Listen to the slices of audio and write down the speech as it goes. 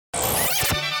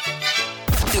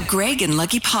Greg and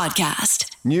Lucky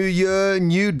podcast. New year,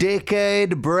 new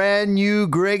decade, brand new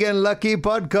Greg and Lucky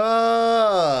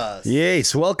podcast.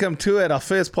 Yes, welcome to it. Our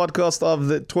first podcast of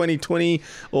the 2020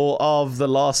 or of the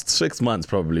last 6 months,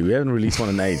 probably. We haven't released one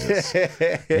in ages.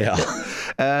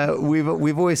 Yeah.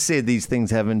 We've always said these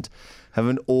things haven't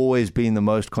always been the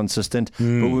most consistent, but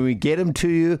when we get them to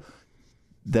you,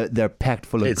 they're packed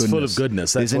full of goodness. It's full of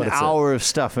goodness. There's an hour of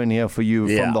stuff in here for you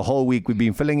from the whole week. We've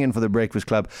been filling in for the Breakfast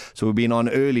Club, so we've been on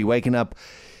early, waking up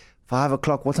 5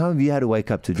 o'clock. What time have you had to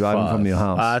wake up to driving from your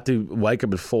house? I had to wake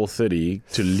up at 4:30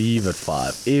 to leave at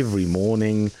 5 every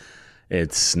morning.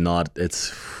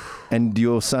 And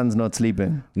your son's not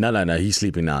sleeping? No. He's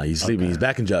sleeping now. He's sleeping. He's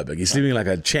back in Joburg. He's sleeping like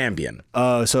a champion.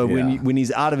 Oh, so when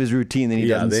he's out of his routine, then he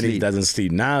doesn't sleep. He doesn't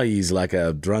sleep. Now he's like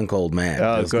a drunk old man.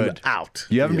 Oh, good. Out.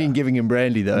 You haven't been giving him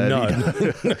brandy, though, have No.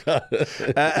 you?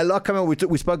 A lot coming up.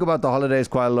 We spoke about the holidays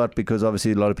quite a lot because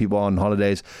obviously a lot of people are on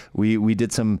holidays. We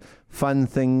did some fun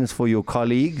things for your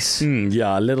colleagues.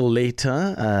 A little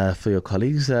later for your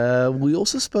colleagues. We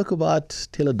also spoke about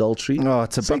teledultery. Oh,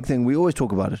 it's a big thing. We always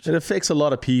talk about it. It affects a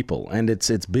lot of people, and it's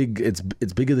big. It's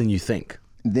bigger than you think.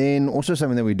 Then also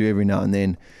something that we do every now and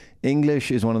then. English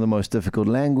is one of the most difficult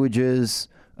languages.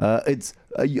 It's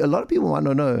a lot of people might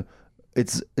not know.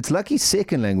 It's Lucky's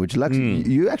second language. Lucky,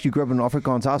 you actually grew up in an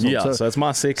Afrikaans household. Yeah, so it's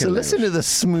my second So language. listen to the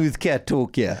smooth cat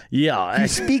talk here. Yeah. You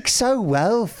speak so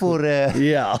well for...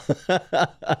 Yeah. I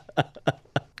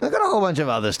got a whole bunch of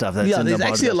other stuff that's in There's the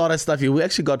actually podcast. a lot of stuff here. We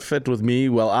actually got fit with me.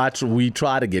 Well, we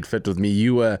tried to get fit with me.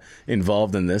 You were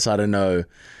involved in this. I don't know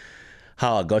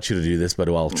how I got you to do this, but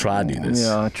I'll try to do this.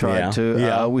 Yeah, I tried to.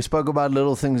 Yeah. We spoke about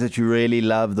little things that you really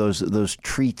love, those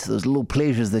treats, those little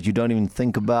pleasures that you don't even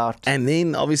think about. And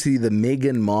then obviously the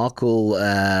Meghan Markle,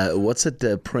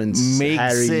 Prince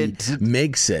Harry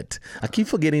makes it. I keep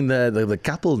forgetting the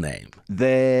couple name.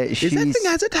 Has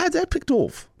that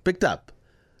picked up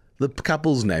the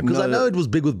couple's name? Because I know it was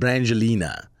big with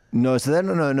Brangelina. No, so that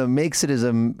no. Makes it is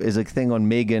a thing on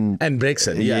Meghan And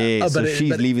Brexit, yeah. Yeah, so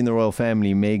she's leaving the royal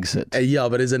family. Makes it.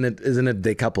 But isn't it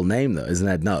their couple name though? Isn't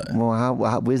that no? Well,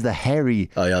 how where's the Harry?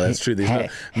 Oh yeah, that's true. Ham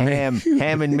and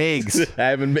Megs.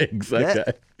 Ham and Megs.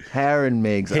 Okay. Har and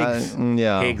Megs.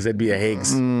 Yeah. Higgs. That'd be a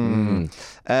Higgs. Then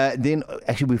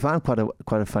actually we found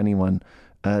quite a funny one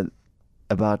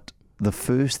about the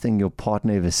first thing your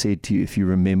partner ever said to you, if you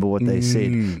remember what they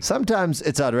said. Sometimes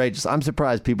it's outrageous. I'm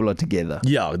surprised people are together.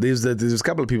 Yeah, there's a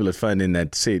couple of people that phoned in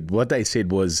that said what they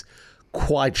said was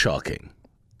quite shocking.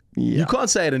 Yeah. You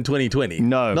can't say it in 2020.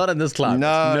 No. Not in this climate.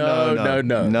 No.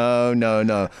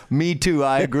 Me too.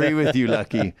 I agree with you,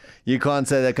 Lucky. You can't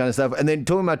say that kind of stuff. And then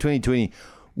talking about 2020,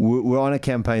 we're on a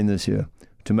campaign this year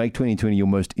to make 2020 your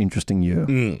most interesting year.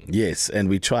 Yes, and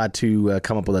we tried to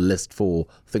come up with a list for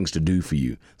things to do for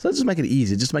you. So let's just make it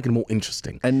easier, just make it more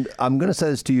interesting. And I'm going to say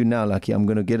this to you now, Lucky. I'm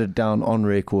going to get it down on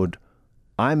record.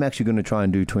 I'm actually going to try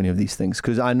and do 20 of these things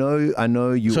because I know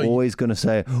you're always going to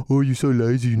say, "Oh, you're so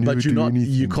lazy, you never do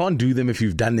anything." You can't do them if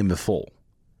you've done them before.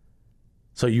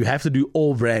 So you have to do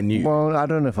all brand new. Well, I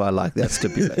don't know if I like that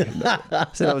stipulation. I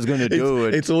said I was going to do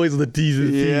it. It's always the tease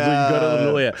and tease when you go to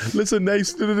the lawyer. Listen,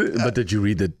 nice. But did you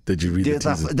read the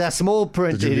teaser? That small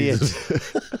print, idiot.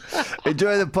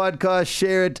 Enjoy the podcast,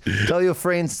 share it, tell your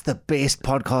friends it's the best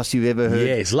podcast you've ever heard.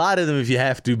 Yes, lie to them if you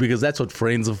have to, because that's what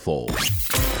friends are for.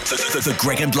 The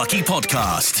Greg and Lucky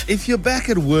podcast. If you're back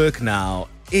at work now,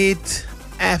 it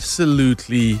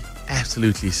absolutely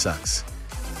sucks.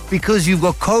 Because you've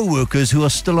got co-workers who are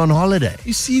still on holiday.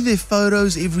 You see their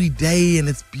photos every day and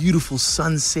it's beautiful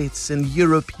sunsets and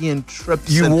European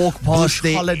trips. You and walk past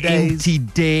their holidays. empty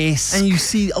desk. And you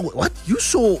see, what? You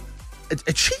saw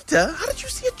a cheetah? How did you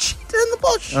see a cheetah in the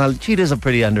bush? Cheetahs are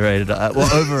pretty underrated,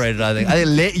 overrated, I think.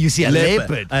 You see a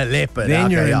leopard. A leopard.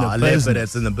 Then you're in the business. Leopard,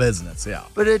 it's in the business, yeah.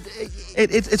 But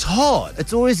It's hard.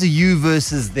 it's always the you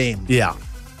versus them. Yeah.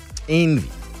 Envy.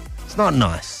 It's not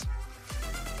nice.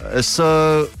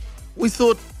 So we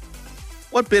thought,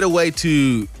 what better way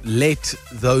to let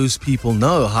those people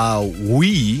know how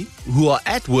we, who are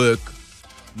at work,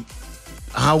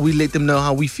 how we let them know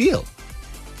how we feel.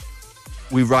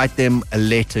 we write them a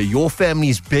letter. Your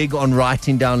family's big on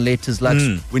writing down letters, Lux.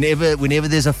 Whenever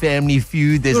there's a family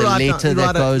feud, there's a letter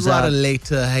that goes out. Write a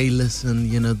letter. Hey, listen,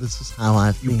 this is how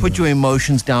I feel. You put your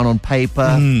emotions down on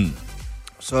paper.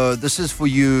 So this is for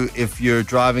you if you're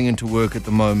driving into work at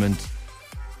the moment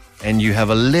and you have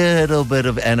a little bit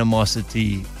of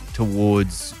animosity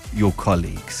towards your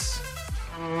colleagues.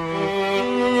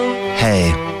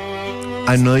 Hey,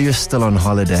 I know you're still on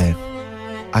holiday.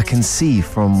 I can see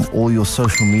from all your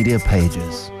social media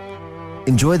pages.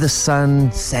 Enjoy the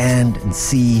sun, sand, and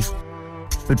sea.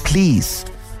 But please,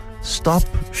 stop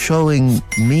showing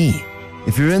me.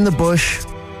 If you're in the bush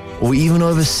or even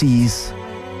overseas,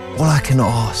 all I can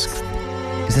ask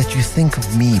is that you think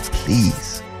of me,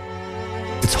 please.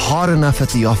 It's hard enough at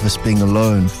the office being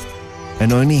alone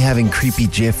and only having creepy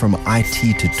Jeff from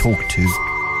IT to talk to.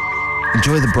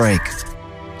 Enjoy the break.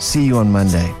 See you on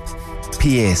Monday.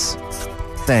 P.S.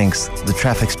 Thanks, the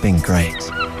traffic's been great.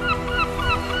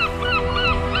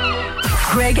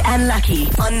 Greg and Lucky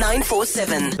on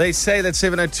 947. They say that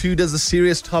 702 does the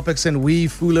serious topics and we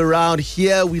fool around.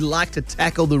 Here, we like to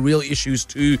tackle the real issues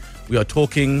too. We are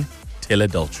talking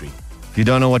teledultery. If you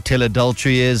don't know what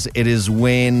teledultery is, it is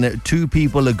when two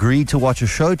people agree to watch a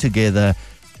show together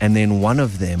and then one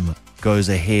of them goes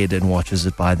ahead and watches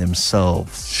it by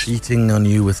themselves. Cheating on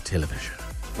you with television.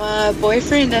 My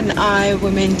boyfriend and I were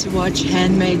meant to watch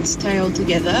Handmaid's Tale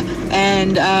together,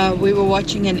 and we were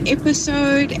watching an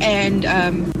episode, and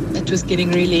it was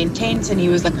getting really intense, and he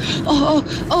was like,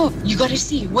 oh, you gotta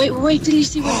see, wait till you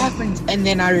see what happens. And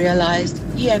then I realized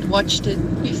he had watched it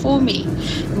before me.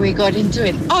 We got into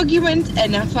an argument,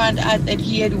 and I found out that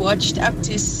he had watched up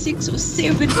to 6 or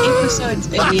 7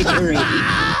 episodes ahead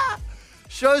already.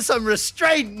 Show some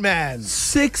restraint, man.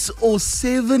 6 or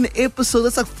 7 episodes.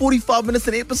 That's like 45 minutes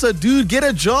an episode. Dude, get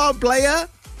a job, player.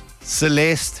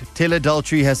 Celeste,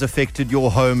 teledultery has affected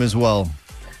your home as well.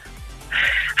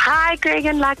 Hi, Greg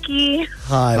and Lucky.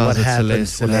 Hi, what happened,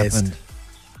 Celeste? What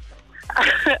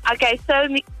happened? Okay, so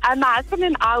my husband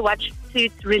and I watched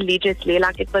Suits religiously.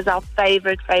 Like, it was our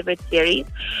favorite series.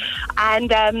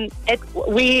 And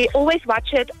we always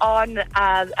watch it on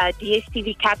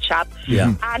DSTV catch-up.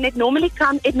 Yeah. And it normally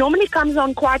comes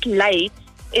on quite late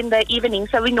in the evening,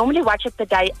 so we normally watch it the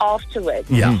day afterwards.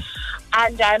 Yeah.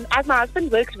 And as my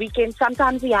husband works weekends,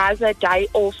 sometimes he has a day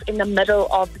off in the middle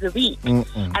of the week.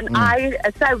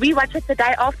 So we watch it the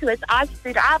day afterwards. I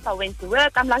stood up, I went to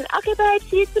work. I'm like, okay, babe,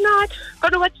 see you tonight. Got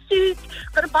to watch Suits.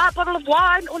 Got to buy a bottle of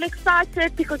wine. All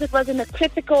excited because it was in a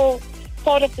critical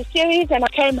part of the series. And I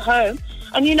came home,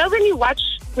 and you know when you watch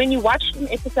an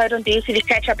episode on DSTV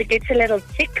catch up, it gets a little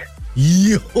thick.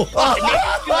 Yo. I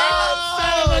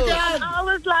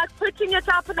was like putting it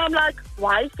up, and I'm like,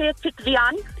 why is there a tick,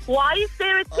 Vian? Why is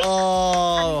there a tick?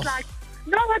 And he's like,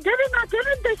 no, I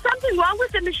didn't. There's something wrong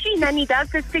with the machine. And he does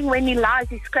this thing when he lies,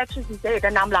 he scratches his head,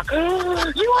 and I'm like,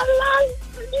 oh, you are lying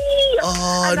to me.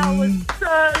 And I was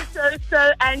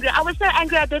so angry. I was so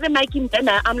angry I didn't make him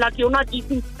dinner. I'm like, you're not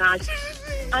eating tonight.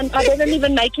 And I didn't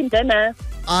even make him dinner.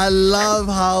 I love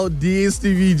how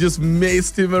DSTV just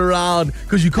messed him around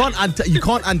because you can't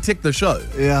untick the show.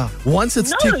 Yeah. Once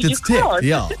it's ticked, it's ticked.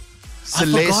 Yeah.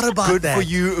 Celeste, I forgot about good that. for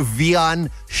you, Vian.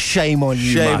 Shame on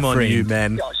you, Shame my on friend. you,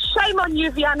 man. Shame on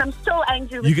you, Vian. I'm so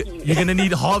angry with you. You're going to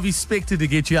need Harvey Specter to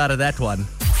get you out of that one.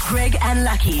 Greg and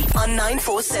Lucky on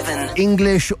 947.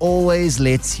 English always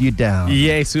lets you down.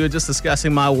 Yes, we were just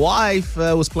discussing. My wife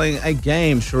was playing a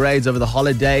game, charades, over the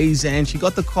holidays, and she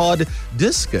got the card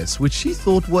discus, which she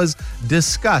thought was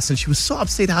discuss. And she was so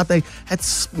upset how they had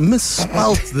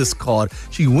misspelt this card.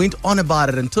 She went on about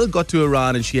it until it got to her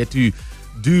round and she had to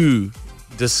do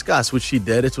discuss, which she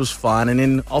did. It was fine. And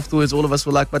then afterwards, all of us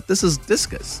were like, but this is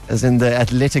discus. As in the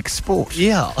athletic sport.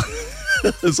 Yeah.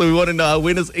 So we want to know,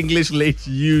 when does English let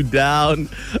you down?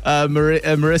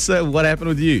 Marissa, what happened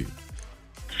with you?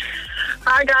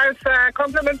 Hi guys,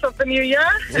 compliments of the new year.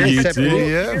 You Happy too. New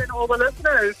Year. You and all the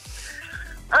listeners.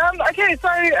 Okay, so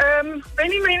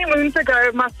many moons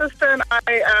ago, my sister and I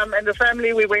and the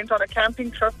family, we went on a camping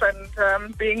trip,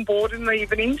 and being bored in the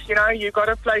evenings, you know, you got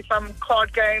to play some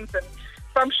card games and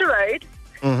some charade.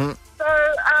 Mm-hmm.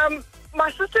 So my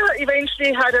sister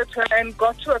eventually had it and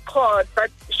got to a card,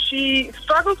 but she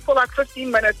struggled for like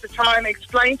 15 minutes to try and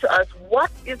explain to us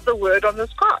what is the word on this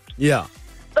card. Yeah.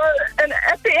 So, and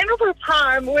at the end of the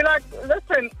time, we're like,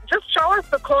 listen, just show us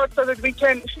the card so that we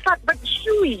can. She's like, but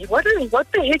shoey, what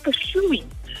the heck is shoey?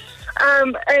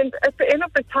 And at the end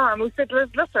of the time, we said,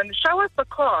 listen, show us the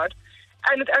card.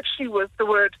 And it actually was the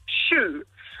word shoe.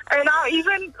 And now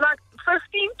even like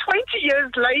 15, 20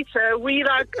 years later, we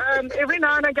like, every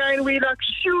now and again, we like,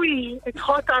 shoey, it's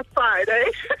hot outside,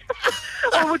 eh?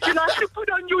 Or would you like to put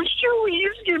on your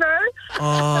shoeys, you know?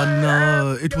 Oh,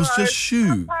 no. It was just shoe.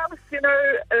 Sometimes, you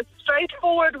know, a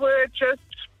straightforward word just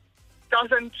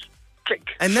doesn't click.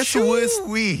 And that's the worst.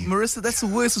 Marissa, that's the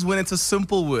worst is when it's a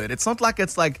simple word. It's not like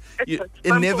it's like It's a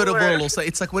simple inevitable word. or so.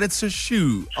 It's like when it's a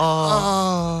shoe.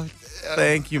 Oh,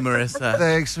 thank you, Marissa.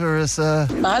 Thanks, Marissa.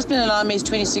 My husband and I met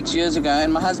 26 years ago,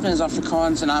 and my husband is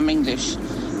Afrikaans and I'm English.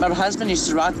 my husband used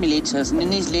to write me letters, and in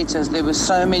these letters there were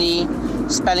so many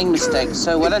spelling mistakes.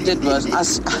 So what I did was I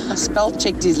spell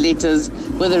checked his letters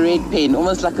with a red pen,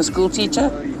 almost like a school teacher.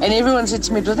 And everyone said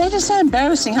to me, "Well, they're just so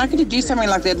embarrassing. How could you do something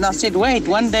like that?" And I said, "Wait,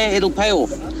 one day it'll pay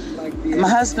off." My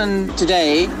husband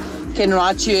today can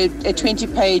write you a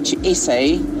 20-page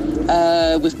essay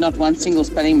with not one single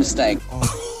spelling mistake.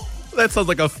 That sounds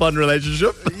like a fun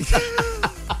relationship.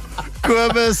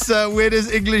 Cobus, where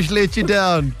does English let you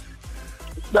down?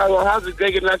 No, well, how's it,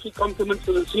 Greg and Lucky? Compliments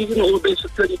for the season. All the best for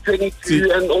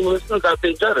 2022 and all the listeners out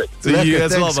there. Enjoy it. To you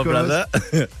as well, my brother.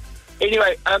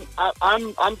 Anyway,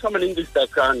 I'm from an English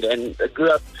background and I grew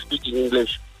up speaking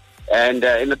English. And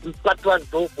in the Platwan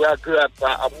Dorp where I grew up,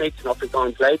 I met an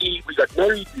Afrikaans lady. We got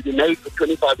married. We've been married for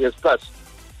 25 years plus.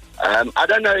 I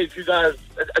don't know if you guys...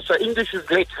 So English has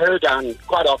let her down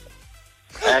quite often.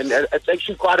 And it's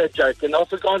actually quite a joke. And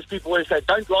Afrikaans people always say,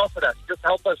 "Don't laugh at us, just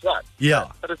help us write." Yeah.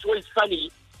 But it's always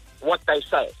funny what they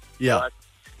say. Yeah. Right?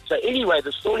 So anyway,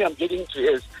 the story I'm getting to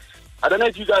is, I don't know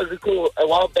if you guys recall, a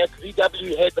while back,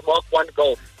 VW had the Mark 1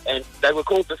 Golf, and they were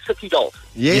called the City Golf.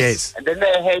 Yes. And then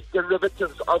they had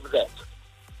derivatives of that.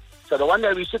 So the one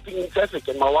day we're sitting in traffic,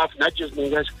 and my wife nudges me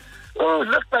and goes, "Oh,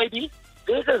 look, baby,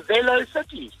 there's a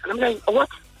Velocity." And I'm going, "What?"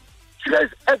 She goes,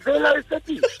 "A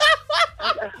Velocity."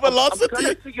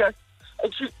 Velocity?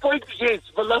 And she's pointing, yes,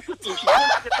 Velocity. She's trying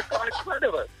to get the car in front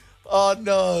of her. Oh,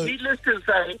 no. Needless to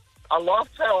say, I laughed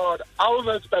so hard, I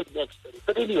almost made next to it.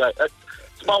 But anyway,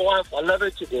 it's my wife. I love her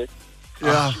to death.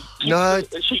 Yeah.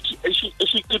 She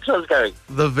keeps us going.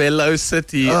 The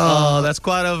Velocity. Oh, that's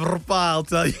quite a rupa, I'll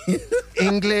tell you.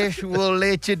 English will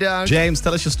let you down. James,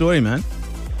 tell us your story, man.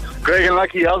 Greg and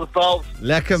Lucky, how's the pals?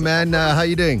 Lekker, man. How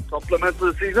you doing? Compliments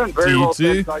for the season. Very To you well,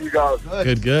 too. thanks. How you guys?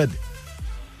 Good.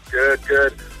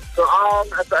 Good. So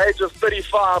at the age of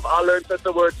 35, I learned that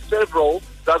the word several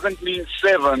doesn't mean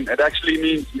seven. It actually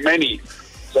means many.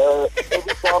 So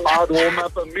every time I'd warm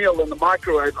up a meal in the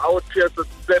microwave, I would pierce it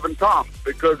 7 times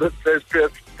because it says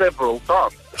pierce several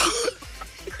times.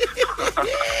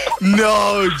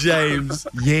 No, James.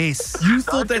 Yes. You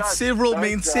thought that several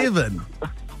means 7.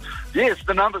 Yes,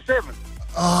 the number 7.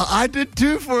 Oh, I did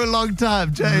too for a long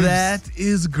time, James. That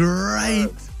is great.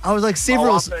 I was like My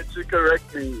several. wife had to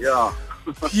correct me, yeah.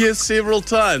 Yes, several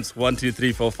times. 1, 2,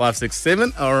 3, 4, 5, 6,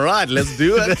 7. All right, let's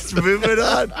do it. Let's move it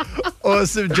on.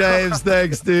 Awesome, James.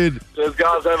 Thanks, dude. Cheers,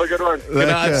 guys. Have a good one. Can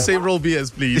I have several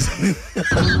beers, please?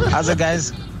 How's it,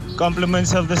 guys?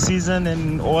 Compliments of the season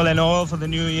and all for the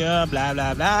new year, blah,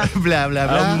 blah, blah. Blah, blah,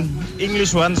 blah.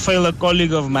 English once failed a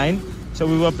colleague of mine, so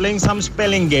we were playing some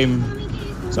spelling game.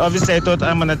 So obviously I thought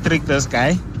I'm going to trick this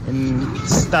guy and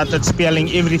started spelling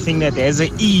everything that has an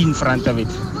E in front of it.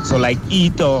 So like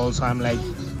Eto, so I'm like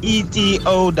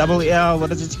E-T-O-L-L, what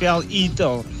does it spell?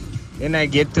 Eto. Then I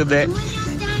get to the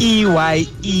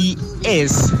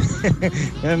E-Y-E-S.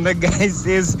 And the guy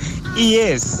says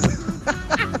E-S.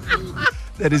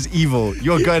 That is evil.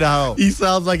 You're going to hell. He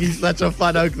sounds like he's such a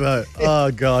fun oak, though. Oh,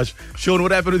 gosh. Sean,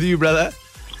 what happened with you, brother?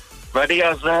 Buddy,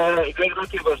 I was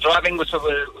driving with some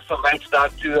mates down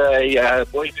to a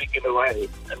boys' weekend away.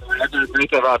 And we had a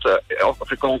date about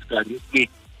Afrikaans guy this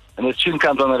week. And the tune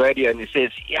comes on the radio and he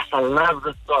says, "Yes, I love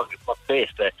this song. It's my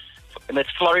best." And it's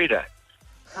Florida.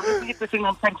 How did we get this thing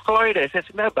on saying Florida? He says,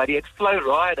 "No, buddy, it's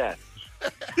Florida."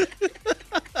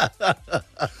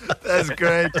 That's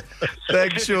great.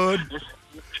 Thanks, Sean.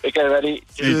 Okay, buddy.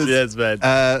 Cheers, man.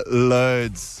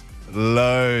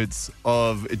 Loads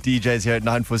of DJs here at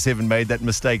 947 made that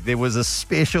mistake. There was a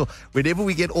special, whenever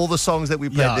we get all the songs that we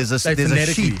played, there's a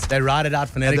sheet. They write it out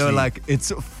phonetically. And they were like,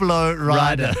 it's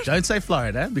Florida. Don't say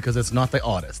Florida because it's not the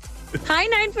artist. Hi,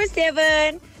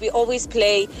 947. We always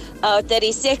play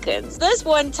 30 seconds. This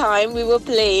one time we were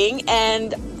playing,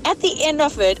 and at the end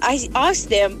of it, I asked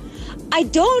them, I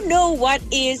don't know what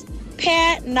is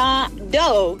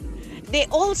panado. They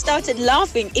all started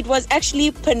laughing. It was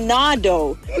actually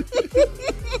panado.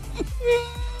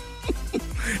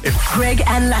 Greg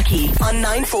and Lucky on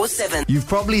 947. You've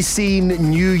probably seen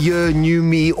New Year, New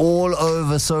Me all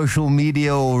over social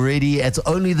media already. It's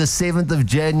only the 7th of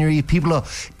January. People are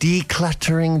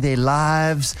decluttering their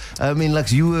lives. I mean,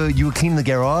 like you were cleaning the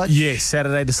garage? Yes,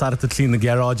 Saturday decided to clean the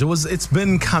garage. It's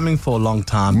been coming for a long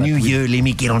time. New Year, let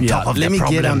me get on top of the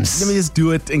problems. Let me just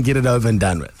do it and get it over and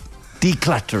done with.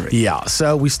 Decluttering. Yeah,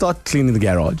 so we start cleaning the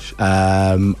garage.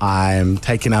 I'm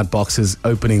taking out boxes,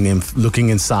 opening them, looking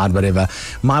inside, whatever.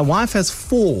 My wife has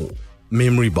 4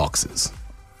 memory boxes.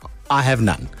 I have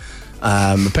none.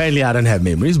 Apparently, I don't have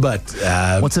memories, but...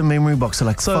 what's a memory box? So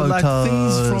like photos? Like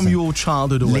things from your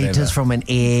childhood or whatever. Letters from an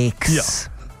ex.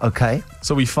 Yeah. Okay.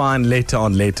 So we find letter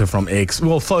on letter from ex.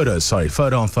 Well, photo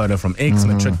on photo from ex,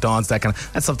 matric dance, that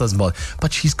stuff doesn't bother.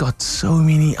 But she's got so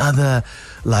many other,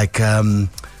 like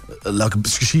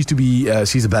she used to be,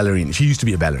 she's a ballerina. She used to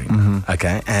be a ballerina,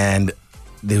 okay? And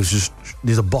there's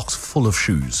a box full of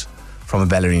shoes from her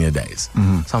ballerina days.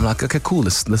 So I'm like, okay, cool,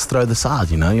 let's throw this out,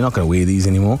 you know? You're not going to wear these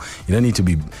anymore. You don't need to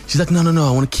be... She's like, no,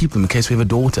 I want to keep them in case we have a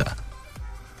daughter.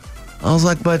 I was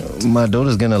like, but my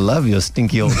daughter's going to love your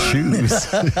stinky old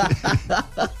shoes.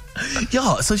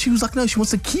 Yeah, so she was like, no, she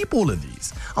wants to keep all of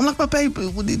these. I'm like, but babe,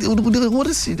 what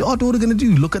is our daughter going to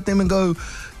do? Look at them and go,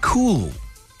 cool.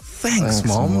 Thanks,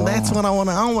 Mom. That's what I want.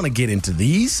 I want to get into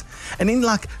these. And then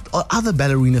like other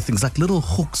ballerina things, like little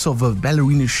hooks of a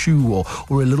ballerina shoe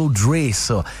or a little dress.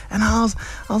 And I was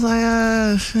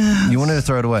like, you wanted to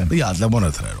throw it away? Yeah, I want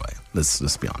to throw it away.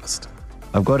 Let's be honest.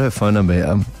 I've got her phone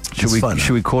number. Should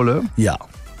we call her? Yeah.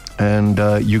 And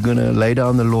you're going to lay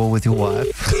down the law with your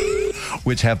wife,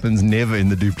 which happens never in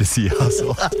the Duplessis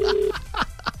household.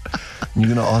 You're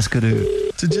going to ask her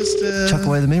to just chuck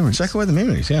away the memories. Chuck away the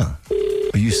memories, yeah.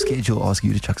 Are you scared she'll ask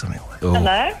you to chuck something away? Oh.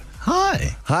 Hello?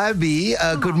 Hi. Hi, B.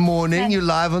 Good morning. You're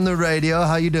live on the radio.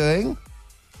 How you doing?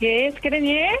 Yes, good and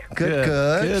you?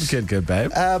 Good,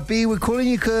 babe. B, we're calling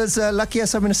you because Lucky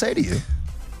has something to say to you.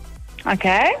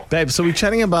 Okay. Babe, so we're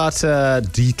chatting about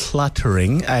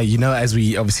decluttering. As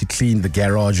we obviously cleaned the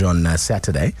garage on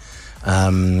Saturday.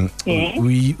 I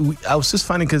was just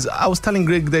finding, because I was telling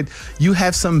Greg that you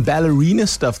have some ballerina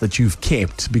stuff that you've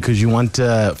kept because you want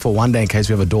for one day in case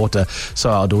we have a daughter,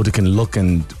 so our daughter can look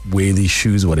and wear these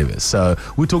shoes or whatever. So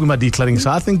we're talking about decluttering.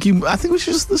 So I think we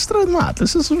should let's throw them out.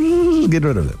 Let's just get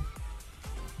rid of them.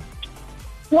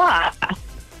 Why?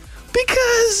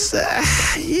 Because,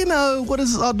 what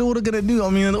is our daughter going to do? I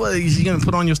mean, what, is she going to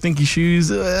put on your stinky shoes?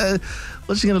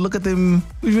 What's she going to look at them?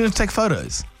 We're going to take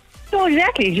photos. Oh,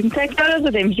 exactly. You can take photos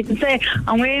of them. You can say,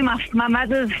 I'm wearing my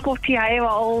mother's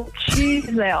 40-year-old shoes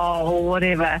there or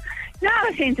whatever.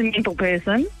 Not a sentimental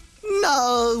person.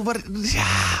 No, but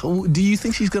do you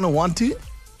think she's going to want to?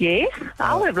 Yes.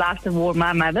 I would have liked to wear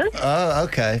my mother's. Oh,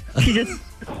 okay. She just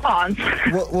can't.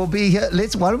 We'll be here.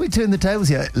 Why don't we turn the tables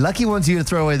here? Lucky wants you to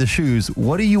throw away the shoes.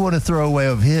 What do you want to throw away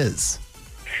of his?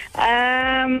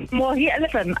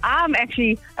 Listen, I'm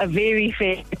actually a very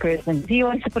fair person. He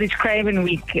wants to put his Craven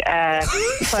Week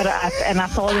photo up, and I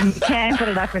told him he can put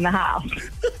it up in the house.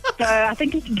 So I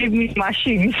think he can give me my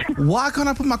shoes. Why can't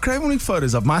I put my Craven Week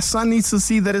photos up? My son needs to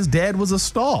see that his dad was a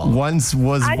star. Once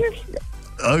was...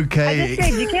 Okay. I just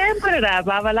said you can put it up.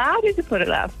 I've allowed you to put it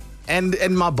up. And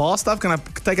my bar stuff, can I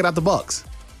take it out the box?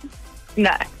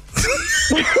 No.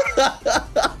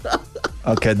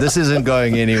 Okay, this isn't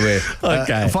going anywhere.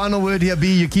 Okay. Final word here,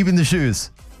 B, you're keeping the shoes.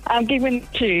 I'm keeping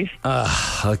the shoes.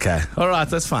 Okay. All right,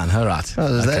 that's fine. All right.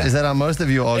 Is that how most of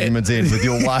your arguments end, with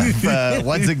your wife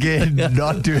once again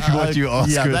not doing what you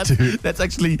ask her to? That's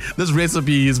actually, this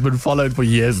recipe has been followed for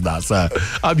years now, so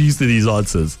I'm used to these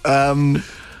answers.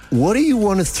 What do you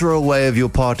want to throw away of your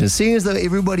partner? Seeing as though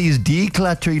everybody is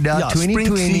decluttering now, 2020. Spring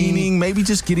cleaning, maybe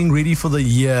just getting ready for the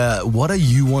year. What do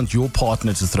you want your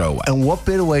partner to throw away? And what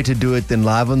better way to do it than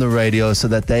live on the radio so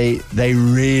that they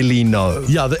really know?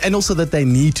 Yeah, and also that they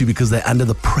need to because they're under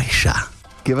the pressure.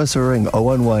 Give us a ring,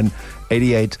 011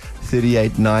 88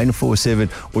 38 947,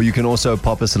 or you can also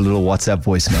pop us a little WhatsApp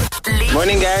voice note.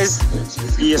 Morning, guys.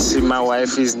 Yes, my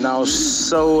wife is now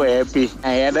so happy.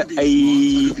 I had a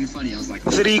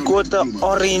 3/4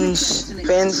 orange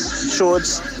pants,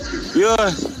 shorts.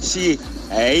 Yeah, she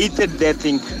hated that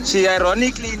thing. She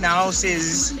ironically now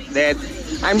says that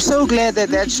I'm so glad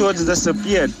that shorts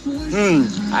disappeared.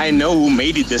 I know who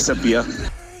made it disappear.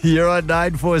 Here on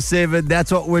 947,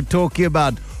 that's what we're talking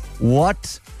about.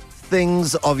 What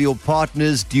things of your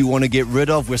partners do you want to get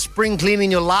rid of? We're spring cleaning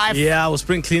your life. Yeah, we're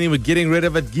spring cleaning. We're getting rid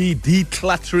of it.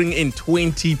 Decluttering in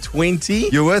 2020.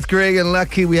 You're with Greg and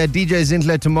Lucky. We had DJ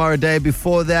Zintler tomorrow day.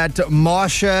 Before that,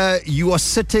 Marsha, you are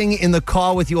sitting in the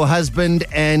car with your husband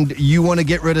and you want to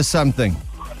get rid of something.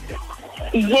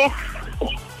 Yes,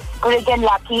 Greg and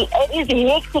Lucky. It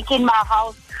is hectic in my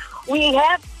house. We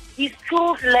have these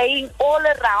tools laying all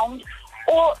around,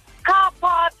 or car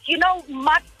parts,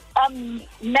 mud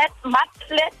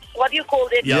flats, what do you call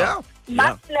it? Yeah.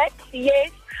 Mud flats,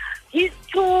 yes. His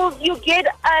tools, you get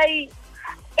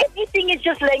everything is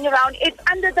just laying around. It's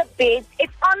under the bed,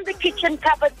 it's on the kitchen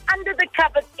cupboard, under the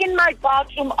cupboard, in my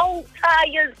bathroom, old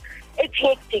tires. It's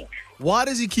hectic. Why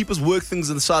does he keep his work things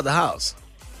inside the house?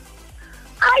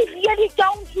 I really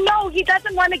don't know. He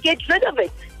doesn't want to get rid of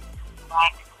it.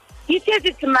 He says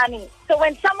it's money. So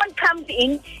when someone comes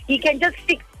in, he can just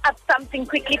fix up something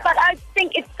quickly. But I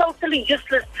think it's totally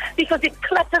useless because it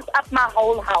clutters up my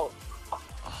whole house.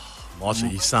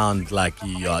 Marsha, you sound like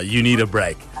you need a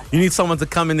break. You need someone to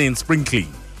come in there and spring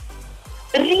clean.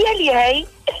 Really, hey?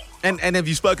 And have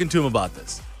you spoken to him about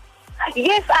this?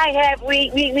 Yes, I have.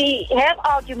 We have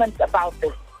arguments about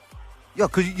this. Yeah,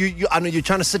 because I know you're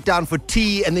trying to sit down for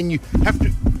tea and then you have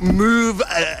to move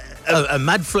a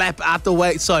mud flap out the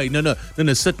way. Sorry, no.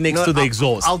 Sit next to the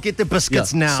exhaust. I'll get the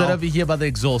biscuits now. Sit over here by the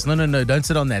exhaust. No. Don't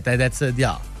sit on that. That's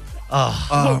yeah.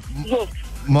 Yes.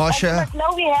 Marsha. But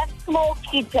now we have small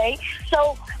kids, eh?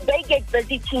 So they get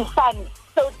busy too fun.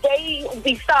 So they will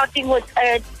be starting with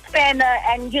a spanner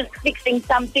and just fixing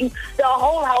something. The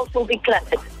whole house will be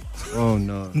cluttered. Oh,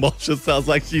 no. Marsha sounds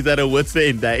like she's at her wit's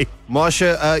end, eh?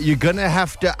 Marsha, you're going to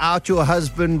have to out your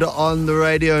husband on the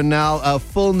radio now.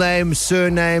 Full name,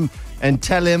 surname, and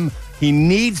tell him he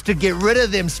needs to get rid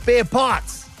of them spare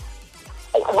parts.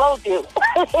 Will do.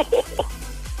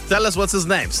 Tell us what's his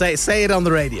name. Say it on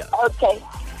the radio. Okay.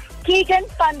 Keegan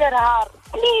van der Haar,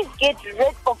 please get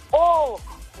rid of all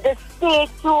the spare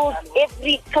tools,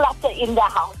 every clutter in the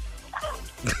house.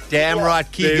 Damn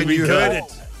right, Keegan, you heard it.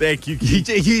 Thank you.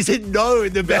 He said no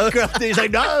in the background. He's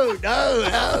like, no.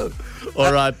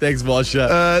 All right, thanks,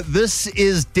 Marsha. This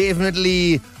is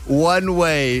definitely one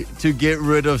way to get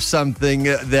rid of something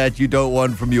that you don't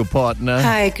want from your partner.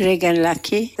 Hi, Greg and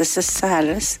Lucky. This is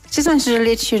Cyrus. Just wanted to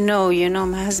let you know,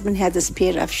 my husband had this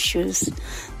pair of shoes.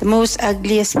 The most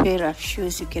ugliest pair of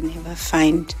shoes you can ever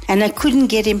find. And I couldn't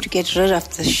get him to get rid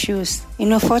of the shoes.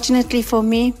 Fortunately for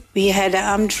me, we had an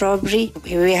armed robbery.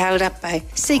 We were held up by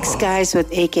 6 guys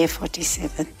with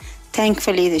AK-47.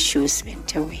 Thankfully, the shoes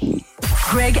went away.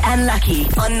 Greg and Lucky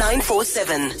on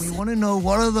 947. We want to know,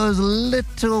 what are those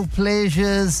little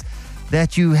pleasures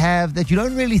that you have that you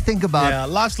don't really think about? Yeah,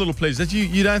 life's little pleasures that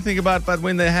you don't think about, but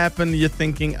when they happen, you're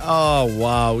thinking, oh,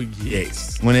 wow,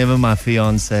 yes. Whenever my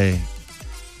fiance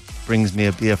brings me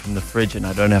a beer from the fridge and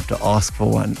I don't have to ask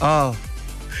for one. Oh.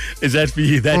 Is that for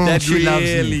you? That she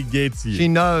really gets you. She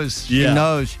knows. She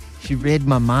knows. She read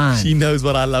my mind. She knows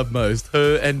what I love most,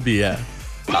 her and beer.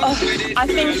 I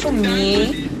think for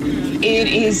me, it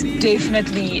is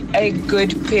definitely a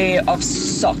good pair of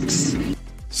socks.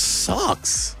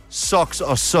 Socks? Socks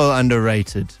are so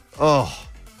underrated. Oh,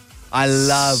 I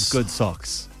love good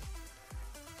socks.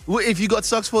 Well, if you got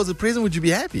socks for as a present, would you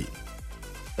be happy?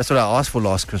 That's what I asked for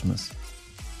last Christmas.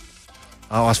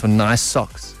 I asked for nice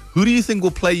socks. Who do you think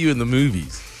will play you in the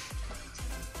movies?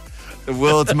 The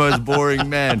world's most boring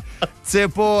man.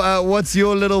 Tsepo, what's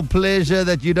your little pleasure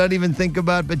that you don't even think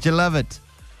about, but you love it?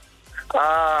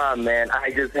 Man,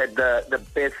 I just had the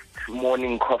best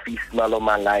morning coffee smell of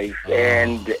my life,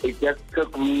 and it just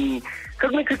took me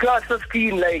to class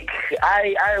 15. Like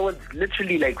I was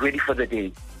literally like ready for the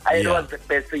day. It was the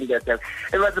best thing it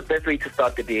was the best way to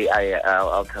start the day.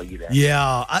 I'll tell you that.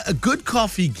 Yeah, a good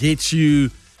coffee gets you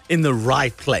in the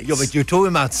right place. Yeah, but you're talking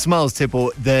about smells,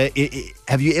 Tsepo.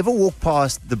 Have you ever walked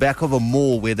past the back of a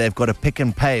mall where they've got a Pick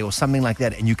and Pay or something like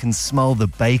that, and you can smell the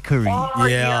bakery? Oh,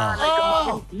 yeah.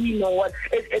 You know what?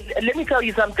 Let me tell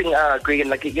you something, Greg.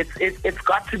 Like it's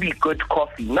got to be good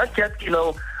coffee, not just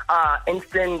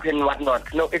instant and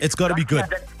whatnot. No, it's got to be good.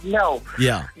 Yeah.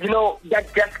 That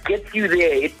just gets you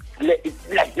there. It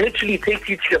like literally takes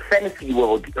you to your fantasy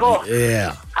world. Oh,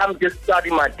 yeah. I'm just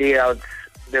starting my day out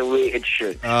the way it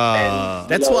should.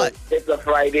 That's why it's a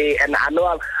Friday, and I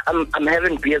know I'm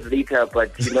having beers later,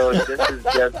 but this is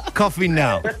just coffee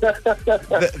now.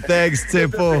 Thanks,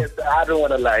 Tsepo. I don't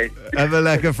want to lie. Have a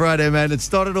lekker Friday, man. It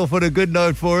started off on a good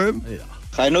note for him. Yeah.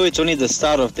 I know it's only the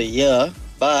start of the year,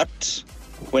 but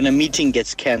when a meeting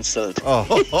gets cancelled,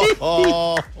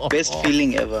 best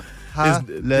feeling ever.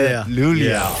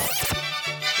 Hallelujah.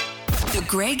 The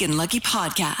Greg and Lucky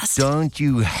Podcast. Don't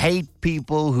you hate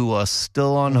people who are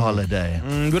still on holiday?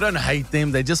 We don't hate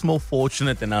them. They're just more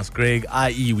fortunate than us, Greg,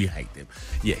 i.e. we hate them.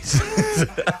 Yes.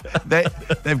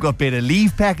 They've got better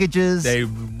leave packages. They're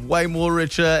way more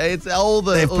richer. It's all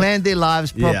They've planned their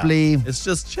lives properly. Yeah. It's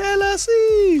just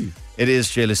jealousy. It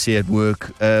is jealousy at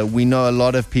work. We know a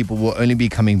lot of people will only be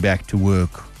coming back to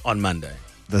work on Monday,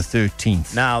 the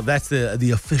 13th. Now, that's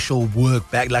the official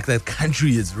work back. Like the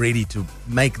country is ready to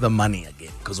make the money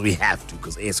again because we have to,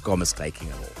 because Eskom is taking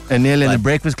it all. And Neil and the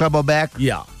Breakfast Club are back?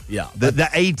 Yeah. The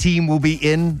A-team will be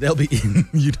in. They'll be in.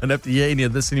 You don't have to hear any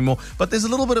of this anymore. But there's a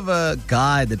little bit of a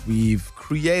guide that we've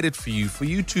created for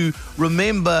you to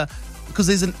remember, because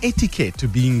there's an etiquette to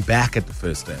being back at the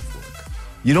first day of work.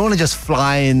 You don't want to just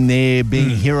fly in there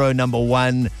being hero number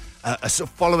one,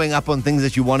 following up on things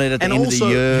that you wanted at the end of the year.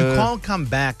 And also, you can't come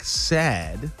back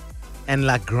sad and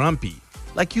like grumpy.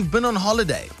 Like you've been on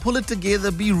holiday. Pull it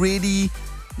together, be ready.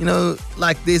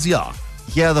 Like there's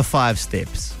Here are the 5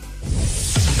 steps.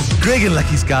 Greg and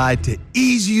Lucky's guide to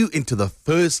ease you into the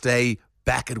first day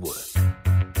back at work.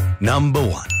 Number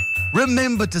 1.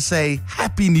 Remember to say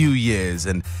Happy New Year's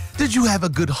and did you have a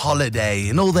good holiday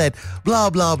and all that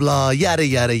blah, blah, blah, yada,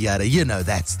 yada, yada. You know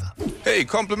that stuff. Hey,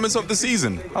 compliments of the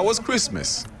season. How was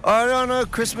Christmas? Oh, no.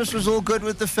 Christmas was all good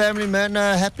with the family, man.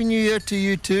 Happy New Year to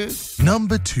you too.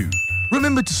 Number 2.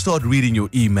 Remember to start reading your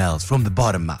emails from the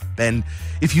bottom up. And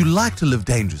if you like to live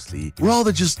dangerously,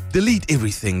 rather just delete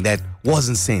everything that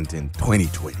wasn't sent in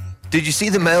 2020. Did you see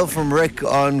the mail from Rick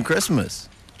on Christmas?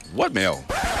 What mail?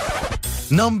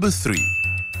 Number 3.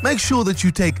 Make sure that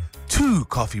you take 2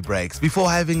 coffee breaks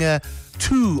before having a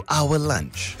 2-hour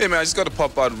lunch. Hey, man, I just got to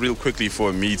pop out real quickly for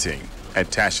a meeting at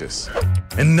Tasha's.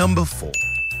 And number 4.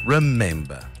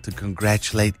 Remember to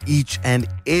congratulate each and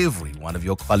every one of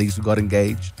your colleagues who got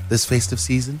engaged this festive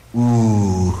season.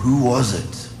 Ooh, who was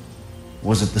it?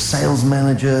 Was it the sales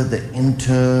manager, the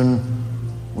intern,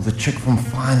 or the chick from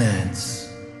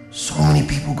finance? So many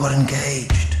people got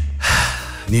engaged.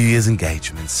 New Year's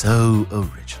engagement, so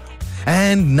original.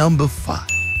 And number 5.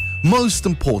 Most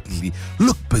importantly,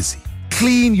 look busy.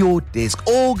 Clean your desk,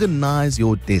 organize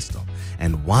your desktop,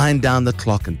 and wind down the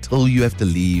clock until you have to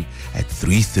leave at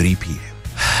 3:30 p.m.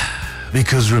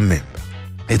 Because remember,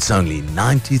 it's only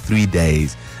 93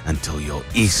 days until your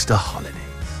Easter holidays.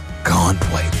 Can't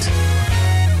wait.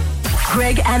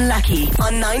 Greg and Lucky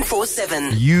on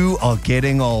 947. You are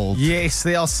getting old. Yes,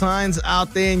 there are signs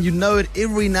out there, and you know it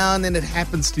every now and then it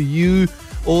happens to you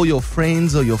or your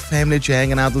friends or your family that you're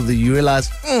hanging out with. You realize,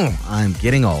 I'm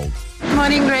getting old.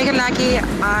 Morning, Greg and Lucky.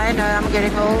 I know I'm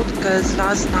getting old because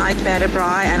last night we had a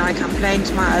braai and I complained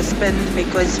to my husband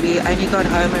because we only got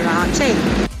home around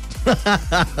 10.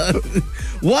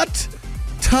 What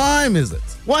time is it?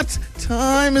 What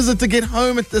time is it to get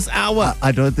home at this hour?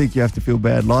 I don't think you have to feel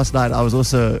bad. Last night I was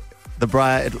also the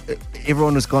bride.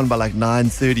 Everyone was gone by like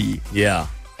 9:30. Yeah,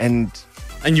 and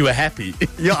you were happy.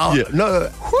 Yeah.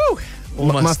 No. Whew.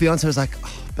 My fiance was like,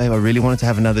 oh, "Babe, I really wanted to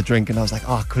have another drink," and I was like,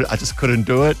 "Oh, I just couldn't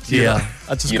do it." Yeah.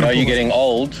 You're getting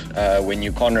old when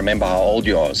you can't remember how old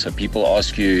you are. So people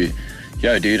ask you,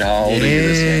 "Yo, dude, how old are you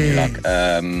this year?" And you're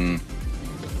like,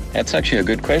 That's actually a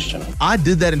good question. I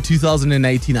did that in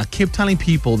 2018. I kept telling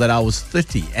people that I was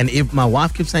 30. And if my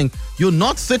wife kept saying, "You're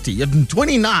not 30, you're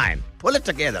 29. Pull it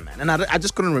together, man." And I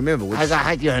just couldn't remember. I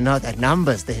had you know the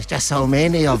numbers. There's just so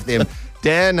many of them.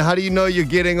 Dan, how do you know you're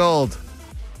getting old?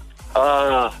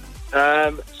 So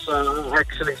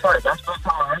actually, sorry, that's not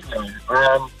how I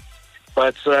know.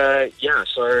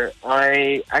 So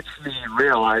I actually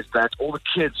realized that all the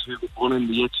kids who were born in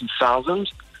the year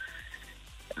 2000,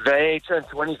 they turned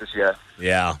 20 this year.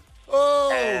 Yeah. Oh.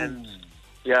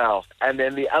 And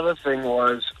then the other thing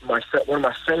was one of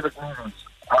my favorite movies,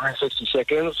 Gone in 60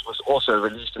 Seconds, was also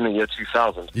released in the year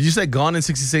 2000. Did you say Gone in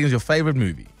 60 Seconds your favorite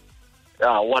movie?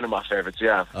 One of my favorites,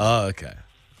 yeah. Oh, okay.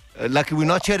 Lucky, we're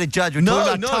not here to judge. We're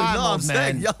talking about time, I'm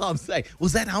saying.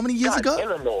 Was that how many years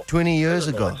ago? 20 years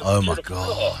ago. Oh, my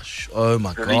gosh.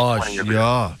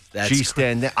 Yeah. Gee,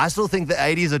 Stan, I still think the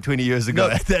 80s are 20 years ago.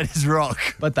 No. That is rock.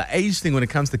 But the age thing when it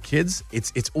comes to kids,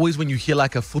 it's always when you hear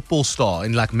like a football star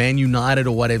in like Man United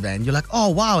or whatever, and you're like, oh,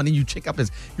 wow. And then you check up he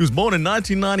was born in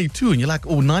 1992, and you're like,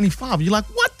 oh, 95. You're like,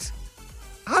 what?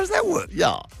 How does that work?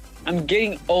 Yeah. I'm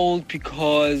getting old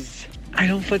because I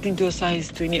don't fit into a size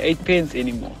 28 pants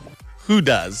anymore. Who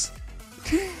does?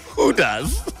 Who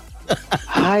does?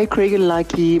 Hi, Craig and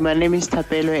Lucky. My name is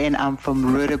Tapelo and I'm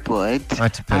from Roodepoort. Hi,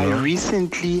 Tapelo. I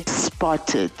recently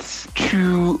spotted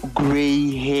 2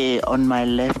 gray hair on my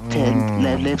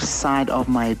left side of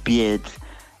my beard.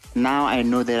 Now I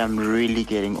know that I'm really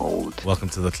getting old. Welcome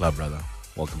to the club, brother.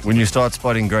 Welcome. When you start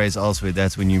spotting grays elsewhere,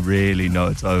 that's when you really know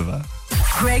it's over.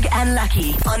 Greg and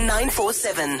Lucky on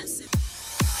 947.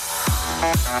 You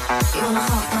wanna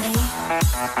hot body?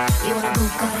 You wanna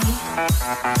Bugatti?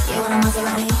 You wanna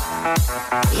Maserati?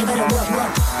 You better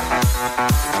work.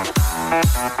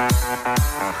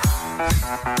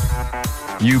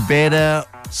 You better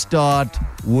start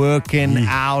working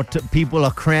out. People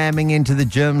are cramming into the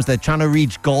gyms. They're trying to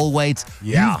reach goal weights.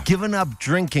 Yeah. You've given up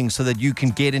drinking so that you can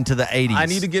get into the 80s. I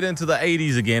need to get into the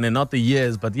 80s again and not the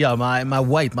years. But yeah, my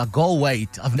weight, my goal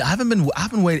weight. I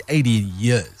haven't weighed 80 in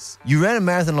years. You ran a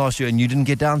marathon last year and you didn't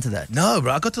get down to that. No,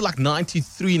 bro. I got to like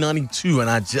 93, 92 and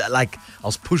I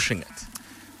was pushing it.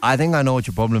 I think I know what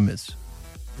your problem is.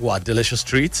 What, delicious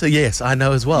treats? Yes, I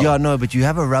know as well. Yeah, no, but you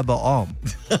have a rubber arm.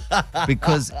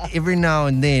 Because every now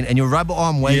and then, and your rubber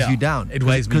arm weighs you down. It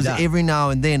weighs me down. Because every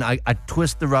now and then I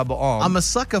twist the rubber arm. I'm a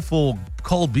sucker for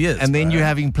cold beers. And then bro. you're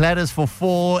having platters for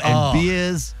 4 and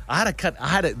beers.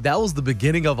 That was the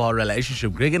beginning of our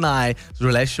relationship. Greg and I's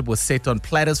relationship was set on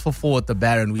platters for 4 at the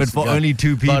bar. And But for only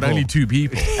 2 people. But only 2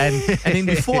 people. And then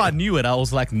before I knew it, I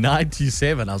was like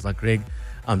 97. I was like, Greg,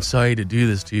 I'm sorry to do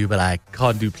this to you, but I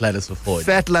can't do platters for 4.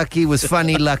 Fat Lucky was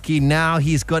funny Lucky. Now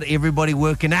he's got everybody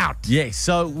working out. Yes,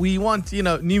 so we want,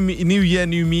 new year,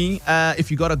 new me.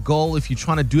 If you got a goal, if you're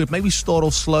trying to do it, maybe start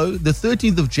off slow. The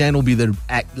 13th of Jan will be the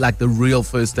real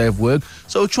first day of work.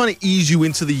 So we're trying to ease you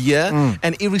into the year.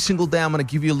 And every single day, I'm going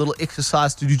to give you a little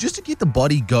exercise to do just to get the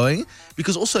body going.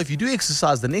 Because also, if you do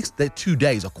exercise, the 2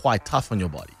 days are quite tough on your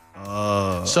body.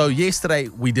 So yesterday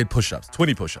we did push-ups,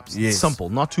 20 push-ups. Yes. Simple,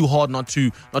 not too hard, not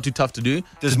too tough to do.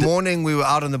 This morning we were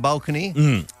out on the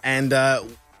balcony. And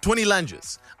 20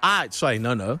 lunges. I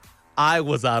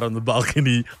was out on the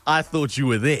balcony. I thought you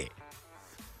were there.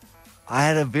 I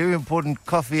had a very important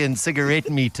coffee and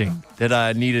cigarette meeting that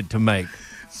I needed to make.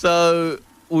 So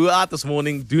we were out this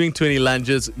morning doing 20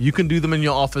 lunges. You can do them in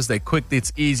your office. They're quick.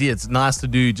 It's easy. It's nice to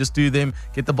do. Just do them.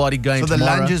 Get the body going. So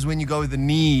tomorrow. the lunges when you go with the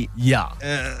knee. Yeah.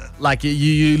 Like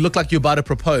you look like you're about to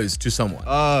propose to someone.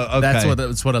 Oh, okay.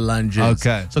 That's what a lunge is.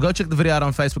 Okay. So go check the video out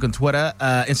on Facebook and Twitter,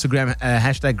 Instagram,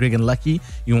 hashtag Greg and Lucky.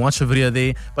 You can watch the video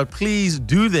there. But please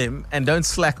do them and don't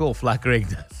slack off like Greg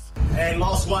does. And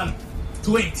last one,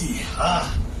 20.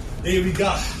 There we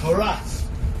go. All right.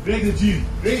 Greg the Jew.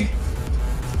 Greg.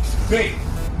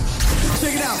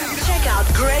 Check it out. Check out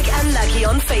Greg and Lucky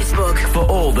on Facebook for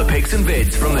all the pics and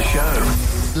vids from the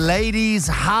show. Ladies,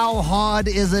 how hard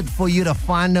is it for you to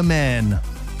find a man?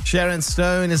 Sharon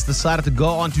Stone has decided to go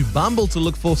on to Bumble to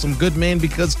look for some good men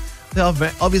because there are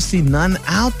obviously none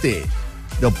out there.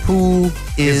 The pool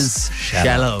is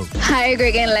shallow. Hi,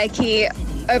 Greg and Lucky.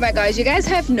 Oh my gosh, you guys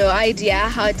have no idea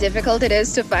how difficult it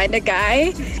is to find a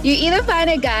guy. You either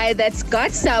find a guy that's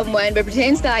got someone but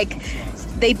pretends like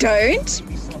they don't,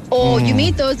 or you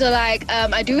meet those that are like,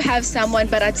 I do have someone,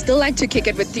 but I'd still like to kick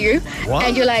it with you. What?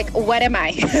 And you're like, what am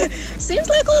I? Seems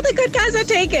like all the good guys are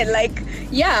taken. Like,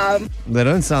 yeah. They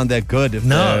don't sound that good if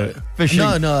they're fishing.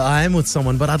 No, I am with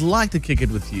someone, but I'd like to kick it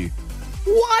with you.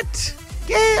 What?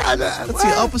 Yeah, that's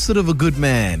the opposite of a good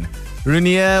man.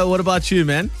 Runia, what about you,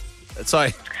 man?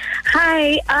 Sorry.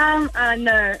 Hi.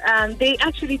 No. They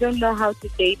actually don't know how to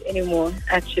date anymore,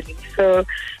 actually. So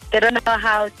they don't know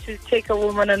how to take a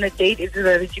woman on a date.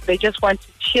 They just want to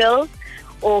chill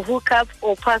or hook up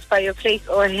or pass by your place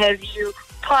or have you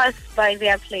pass by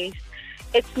their place.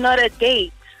 It's not a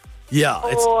date. Yeah.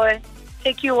 Or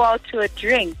take you out to a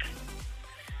drink.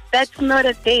 That's not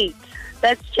a date.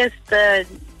 That's just a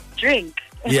drink.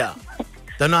 Yeah.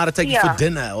 Don't know how to take you for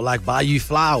dinner or like buy you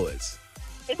flowers.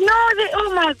 No,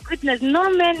 oh my goodness. No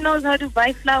man knows how to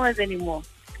buy flowers anymore.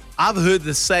 I've heard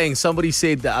this saying. Somebody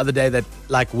said the other day that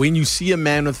like when you see a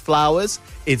man with flowers,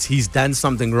 he's done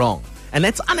something wrong. And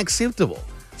that's unacceptable.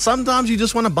 Sometimes you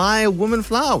just want to buy a woman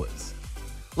flowers.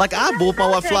 Like I bought my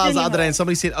wife flowers the other day and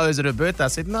somebody said, oh, is it her birthday? I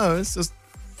said, no, I just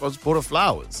bought her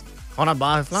flowers. Can't I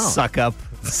buy her flowers? Suck up.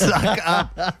 Suck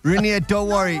up. Runia, don't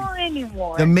worry. No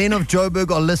anymore. The men of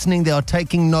Joburg are listening. They are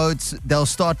taking notes. They'll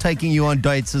start taking you on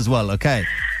dates as well, okay?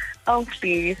 Oh,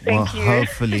 please. Thank you.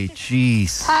 Hopefully.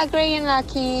 Jeez. Hi, Greg and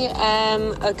Lucky.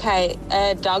 Okay,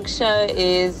 a dog show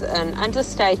is an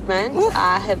understatement.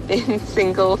 I have been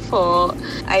single for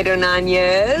 8 or 9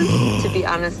 years. To be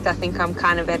honest, I think I'm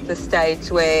kind of at the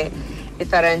stage where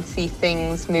if I don't see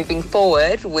things moving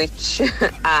forward, which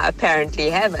I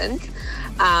apparently haven't,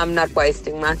 I'm not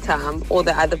wasting my time or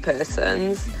the other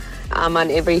person's. I'm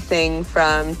on everything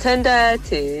from Tinder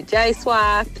to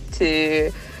JSwipe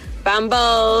to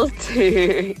Bumble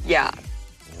to, yeah.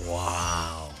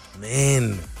 Wow,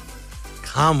 man.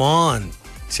 Come on.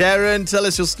 Sharon, tell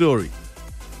us your story.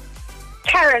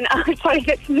 Karen, sorry,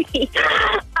 that's me.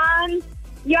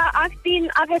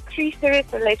 I've had 3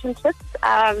 serious relationships.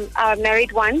 I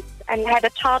married once and had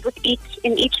a child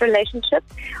in each relationship.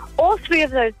 All 3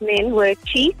 of those men were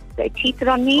cheats. They cheated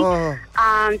on me.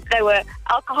 They were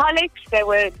alcoholics. They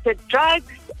did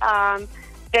drugs.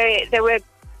 They were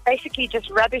basically just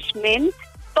rubbish men.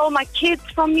 Stole my kids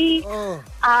from me.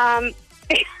 Yeah.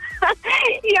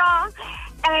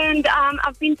 And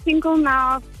I've been single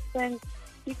now since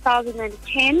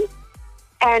 2010,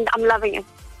 and I'm loving it.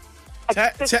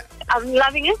 I'm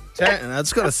loving it. And I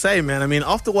just got to say, man, I mean,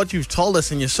 after what you've told us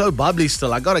and you're so bubbly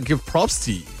still, I got to give props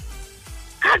to you.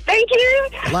 Thank you.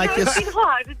 Like it's been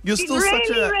hard. You're It's still been such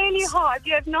really, a- really hard.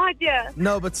 You have no idea.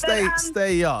 No, but stay,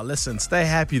 listen, stay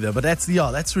happy though. But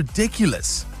that's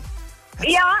ridiculous.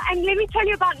 Yeah, and let me tell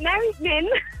you about married men.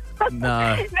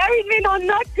 No. Married men are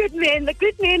not good men. The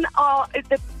good men are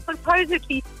the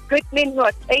supposedly good men who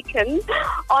are taken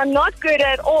are not good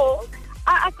at all.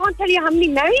 I can't tell you how many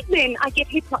married men I get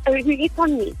who hit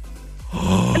on me.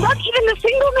 Not even the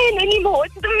single men anymore.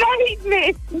 It's the married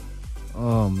men.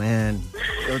 Oh, man.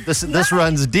 This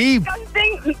runs deep.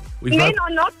 Men are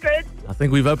not good. I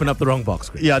think we've opened up the wrong box,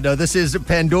 Greg. Yeah, no, this is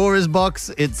Pandora's box.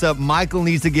 It's Michael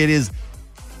needs to get his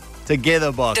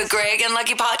together box. The Greg and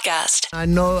Lucky Podcast. I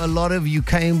know a lot of you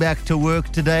came back to work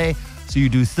today, so you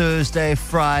do Thursday,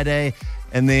 Friday,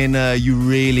 and then you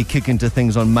really kick into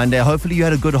things on Monday. Hopefully you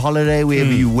had a good holiday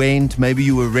wherever you went. Maybe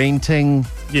you were renting.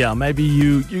 Yeah, maybe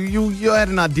you had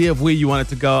an idea of where you wanted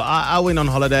to go. I went on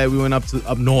holiday. We went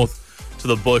up north to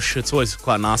the bush. It's always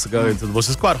quite nice to go into the bush.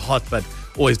 It's quite hot, but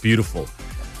always beautiful.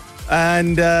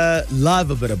 And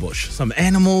love a bit of bush. Some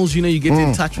animals, you get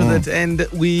in touch with it. And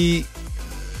we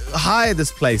hired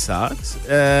this place out,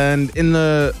 and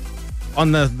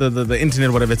on the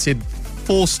internet, whatever, it said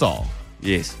 4-star.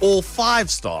 Yes. Or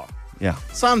 5-star. Yeah.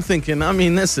 So I'm thinking,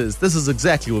 this is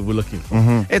exactly what we're looking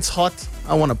for. It's hot.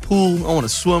 I want a pool. I want to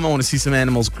swim. I want to see some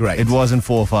animals. Great. It wasn't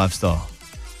 4 or 5-star.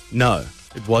 No,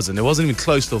 it wasn't. It wasn't even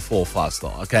close to a 4 or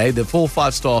 5-star. Okay, the 4 or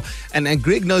 5-star. And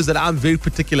Greg knows that I'm very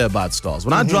particular about stars.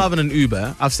 When I drive in an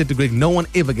Uber, I've said to Greg, no one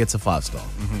ever gets a 5-star.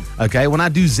 Okay, when I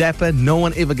do Zappa, no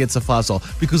one ever gets a 5-star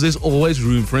because there's always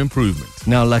room for improvement.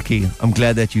 Now, Lucky, I'm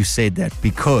glad that you said that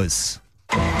because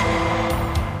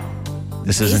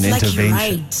this is an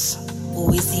intervention. Is Lucky right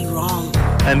or is he wrong?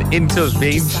 An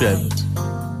intervention.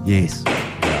 Yes.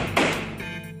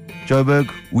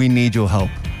 Joburg, we need your help.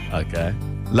 Okay.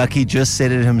 Lucky just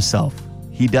said it himself.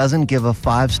 He doesn't give a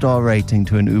 5-star rating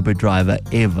to an Uber driver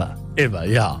ever. Ever,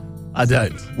 yeah. I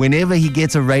don't. Whenever he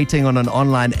gets a rating on an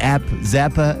online app,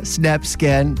 Zappa,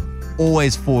 SnapScan,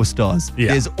 always 4 stars. Yeah.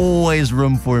 There's always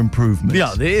room for improvement.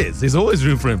 Yeah, there is. There's always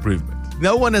room for improvement.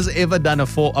 No one has ever done a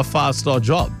 5-star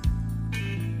job.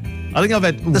 I think I've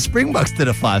had... The Springboks did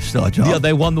a 5-star job. Yeah,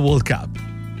 they won the World Cup.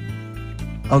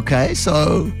 Okay,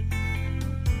 so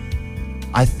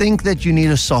I think that you need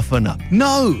to soften up.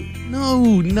 No.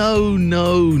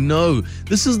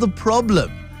 This is the problem.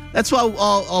 That's why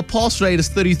our pass rate is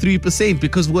 33%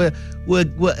 because we're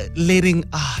letting...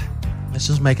 let's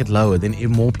just make it lower, then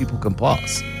more people can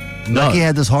pass. No. Lucky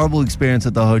had this horrible experience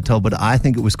at the hotel, but I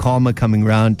think it was karma coming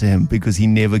round to him because he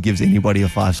never gives anybody a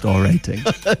 5-star rating.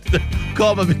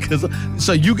 Karma because...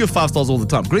 So you give 5 stars all the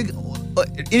time. Greg,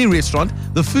 any restaurant,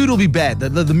 the food will be bad.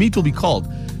 The meat will be cold.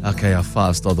 Okay, a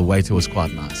 5-star, the waiter was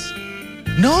quite nice.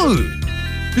 No,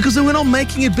 because we're not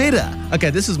making it better. Okay,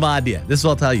 this is my idea. This is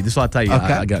what I'll tell you.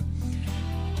 Okay. I go.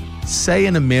 Say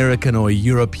an American or a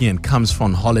European comes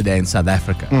from holiday in South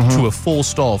Africa to a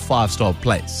 4-star or 5-star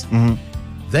place.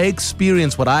 They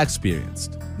experience what I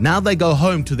experienced. Now they go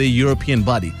home to their European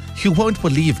buddy. You won't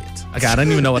believe it. Okay, I don't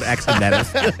even know what accent that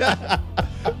is.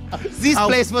 This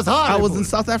place was horrible. I was in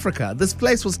South Africa. This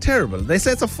place was terrible. They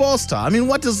say it's a 4-star. I mean,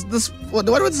 what is this? What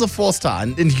is a 4-star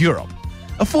in Europe?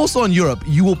 A 4-star in Europe,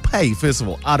 you will pay, first of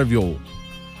all, out of your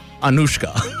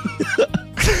Anushka.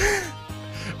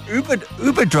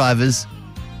 Uber drivers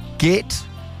get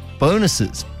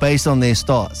bonuses based on their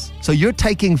stars. So you're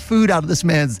taking food out of this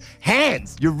man's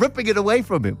hands. You're ripping it away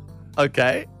from him.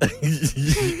 Okay.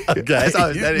 Okay. So,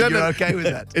 you're okay with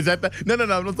that? Is that no,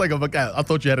 I'm not saying I'm okay. I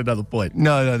thought you had another point.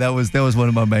 No, that was one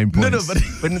of my main points. No,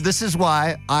 but this is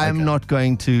why I'm not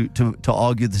going to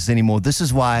argue this anymore. This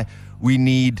is why we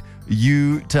need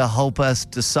you to help us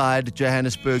decide,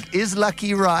 Johannesburg, is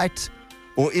Lucky right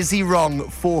or is he wrong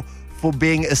for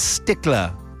being a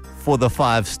stickler for the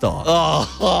 5-star?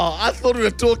 Oh, I thought we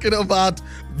were talking about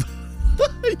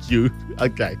you.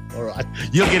 Okay, all right.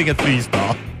 You're getting a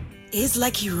 3-star. Is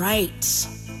Lucky right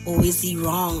or is he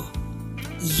wrong?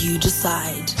 You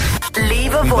decide.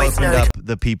 Leave a We've voice opened note. up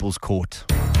the People's Court.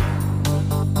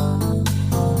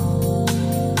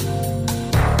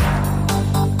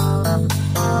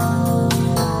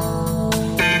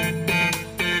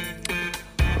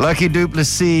 Lucky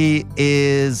Duplessis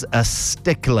is a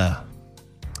stickler.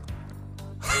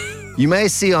 You may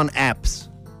see on apps,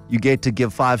 you get to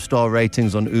give 5-star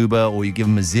ratings on Uber, or you give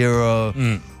them a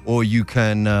 0, or you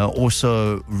can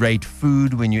also rate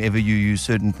food whenever you use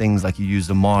certain things, like you use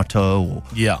the Marto. Or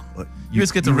you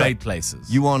just get to rate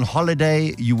places. You were on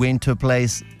holiday, you went to a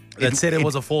place. That said it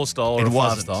was a 4-star or a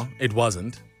 5-star. It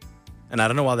wasn't. And I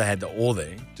don't know why they had the or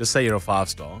there. Just say you're a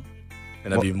 5-star,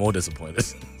 and I'd be more disappointed.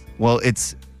 Well,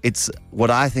 it's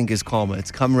what I think is karma.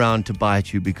 It's come around to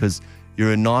bite you because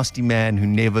you're a nasty man who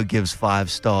never gives 5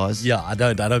 stars. Yeah, I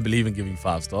don't believe in giving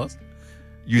 5 stars.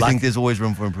 You think there's always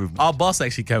room for improvement? Our boss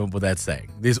actually came up with that saying.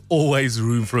 There's always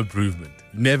room for improvement.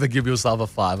 Never give yourself a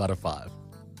 5 out of 5.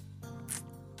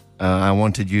 I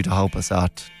wanted you to help us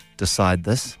out decide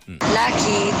this.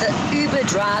 Lucky, the Uber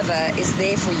driver is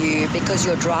there for you because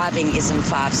your driving isn't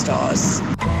 5 stars. It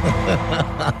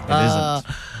isn't.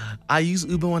 I use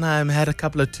Uber when I had a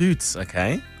couple of toots,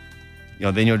 okay?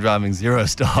 Then you're driving 0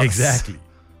 stars. Exactly.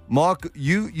 Mark,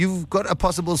 you've got a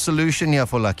possible solution here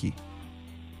for Lucky.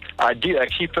 I do,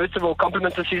 actually. First of all,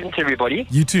 compliments of season to everybody.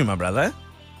 You too, my brother.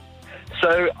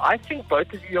 So I think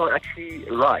both of you are actually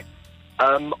right.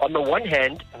 On the one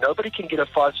hand, nobody can get a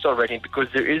 5-star rating because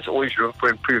there is always room for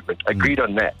improvement. Agreed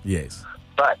on that. Yes.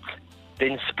 But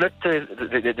then split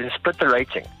the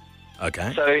rating.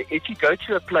 Okay. So if you go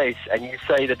to a place and you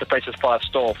say that the place is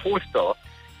 5-star or 4-star,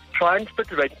 try and split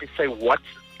the rating to say what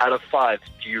out of 5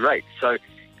 do you rate. So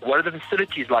what are the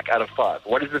facilities like out of 5?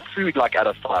 What is the food like out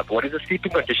of 5? What is the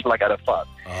sleeping condition like out of 5?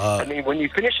 And then when you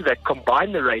finish with that,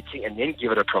 combine the rating and then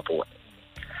give it a proper one.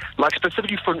 Like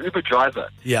specifically for an Uber driver,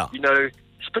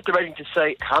 split the rating to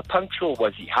say how punctual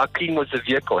was he, how clean was the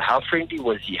vehicle, how friendly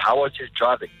was he, how was his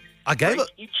driving. I gave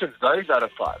Rate each of those out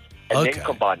of 5 and then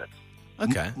combine it.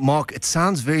 Okay. Mark, it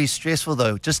sounds very stressful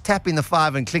though. Just tapping the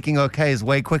 5 and clicking OK is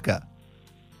way quicker.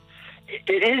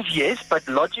 It is, yes, but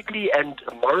logically and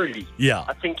morally,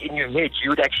 I think in your head you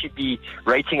would actually be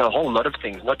rating a whole lot of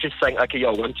things, not just saying, okay,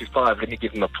 1 to 5, let me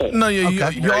give him a 4. No, you're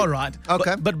right.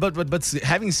 Okay. But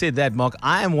having said that, Mark,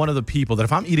 I am one of the people that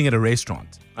if I'm eating at a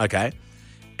restaurant, okay,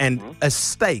 and a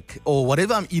steak or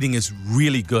whatever I'm eating is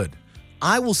really good,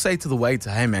 I will say to the waiter,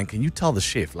 hey, man, can you tell the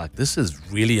chef, this is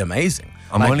really amazing.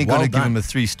 I'm only going to give him a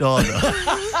 3-star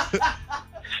though.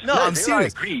 No, I'm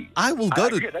serious. I agree. I will I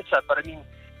agree with that side, but I mean,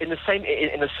 in the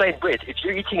same breath, if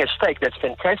you're eating a steak that's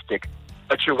fantastic,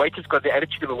 but your waiter's got the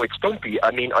attitude of a wet stompy, I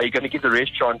mean, are you going to give the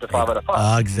restaurant a 5 out of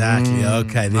 5? Exactly.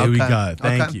 Okay, there we go.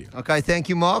 Thank you. Okay, thank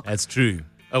you, Mark. That's true.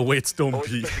 A wet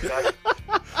stompy.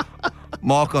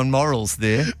 Mark on morals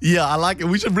there. Yeah, I like it.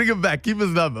 We should bring him back. Keep his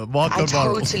number. Mark on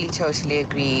morals. Totally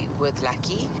agree with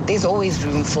Lucky. There's always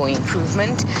room for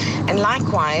improvement. And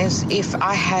likewise, if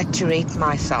I had to rate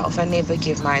myself, I never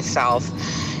give myself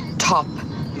top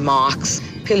marks,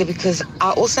 purely because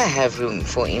I also have room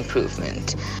for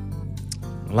improvement.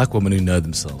 I like women who know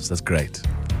themselves. That's great.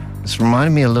 This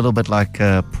reminded me a little bit like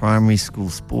primary school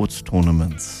sports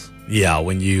tournaments. Yeah,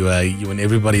 when when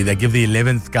everybody, they give the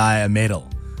 11th guy a medal.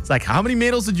 It's like, how many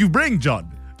medals did you bring,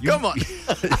 John? Come on.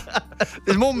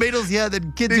 There's more medals here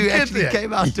than kids who actually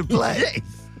came out to play. Yes.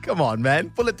 Come on, man.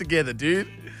 Pull it together, dude.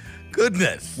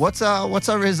 Goodness. What's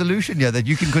our resolution here? That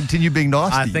you can continue being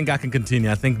nasty? I think I can continue.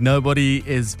 I think nobody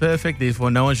is perfect, therefore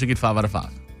no one should get 5 out of 5.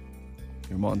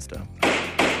 You're a monster.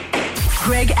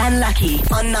 Greg and Lucky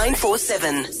on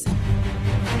 947.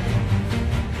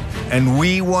 And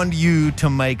we want you to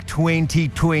make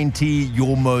 2020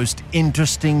 your most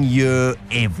interesting year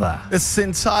ever. This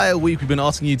entire week, we've been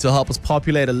asking you to help us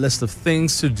populate a list of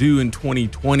things to do in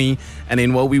 2020. And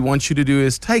then what we want you to do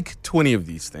is take 20 of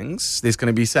these things. There's going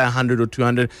to be, say, 100 or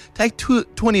 200. Take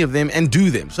 20 of them and do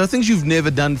them. So things you've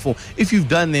never done before. If you've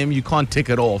done them, you can't tick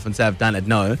it off and say, I've done it.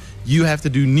 No, you have to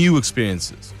do new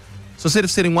experiences. So instead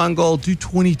of setting one goal, do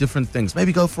 20 different things.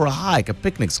 Maybe go for a hike, a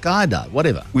picnic, skydive,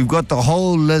 whatever. We've got the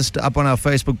whole list up on our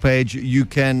Facebook page. You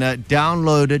can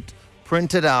download it,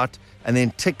 print it out, and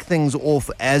then tick things off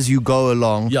as you go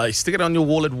along. Yeah, you stick it on your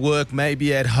wall at work,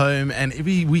 maybe at home, and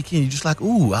every weekend you're just like,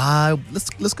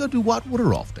 let's go do whitewater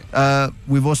rafting.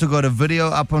 We've also got a video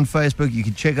up on Facebook. You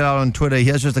can check it out on Twitter.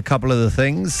 Here's just a couple of the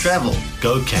things. Travel.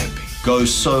 Go camping. Go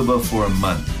sober for a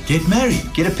month. Get married.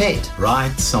 Get a pet.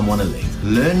 Write someone a letter.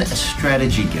 Learn a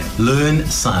strategy game. Learn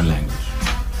sign language.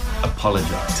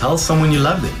 Apologize. Tell someone you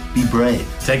love them. Be brave.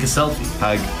 Take a selfie.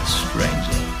 Hug a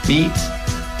stranger. Meet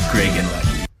Greg and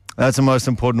Lucky. That's the most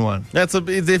important one. It's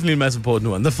definitely the most important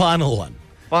one. The final one.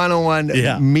 Final one.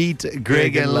 Yeah. Meet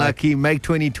Greg and Lucky. Make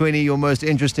 2020 your most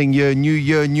interesting year. New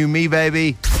year, new me,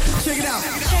 baby. Check it out.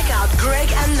 Check out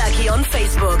Greg and Lucky on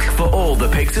Facebook. For all the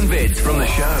pics and vids from the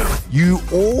show. You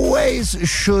always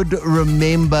should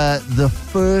remember the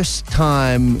first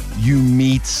time you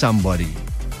meet somebody.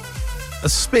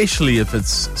 Especially if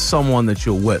it's someone that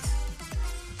you're with.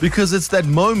 Because it's that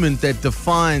moment that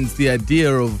defines the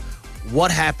idea of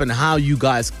what happened, how you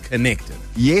guys connected.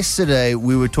 Yesterday,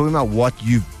 we were talking about what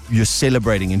you're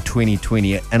celebrating in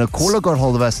 2020, and a caller got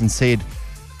hold of us and said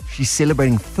she's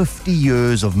celebrating 50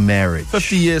 years of marriage.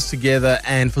 50 years together,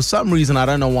 and for some reason, I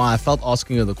don't know why, I felt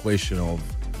asking her the question of,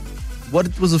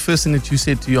 what was the first thing that you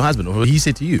said to your husband, or he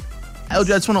said to you? LJ, I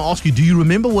just want to ask you, do you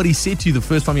remember what he said to you the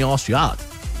first time he asked you out?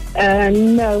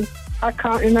 No, I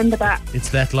can't remember that. It's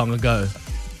that long ago.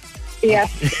 Yes.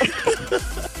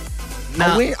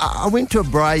 Now, I went to a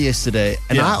bar yesterday,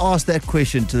 and I asked that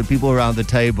question to the people around the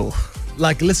table.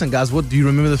 Like, listen, guys, what do you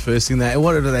remember the first thing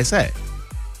what did they say?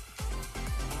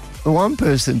 one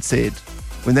person said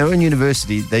when they were in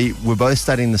university, they were both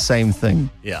studying the same thing.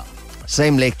 Yeah.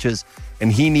 Same lectures,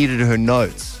 and he needed her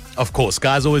notes. Of course,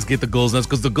 guys always get the girls' notes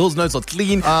because the girls' notes are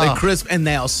clean, they're crisp, and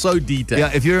they are so detailed.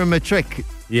 Yeah, if you're a matric,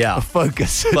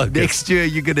 focus. Next year,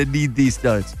 you're going to need these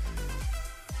notes.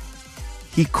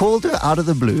 He called her out of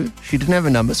the blue. She didn't have a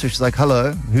number, so she's like,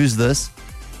 hello, who's this?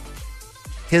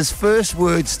 His first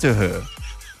words to her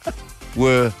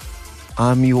were,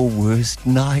 I'm your worst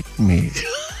nightmare.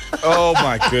 Oh,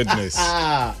 my goodness.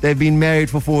 They've been married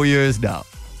for 4 years now.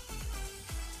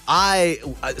 I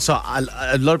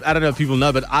don't know if people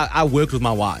know, but I worked with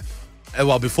my wife.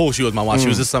 Well, before she was my wife, she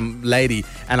was just some lady.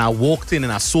 And I walked in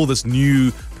and I saw this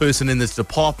new person in this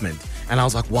department. And I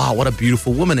was like, wow, what a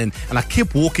beautiful woman. And I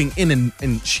kept walking in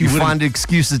and she would find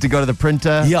excuses to go to the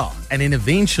printer. Yeah. And then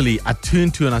eventually I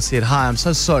turned to her and I said, hi, I'm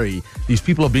so sorry. These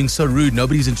people are being so rude.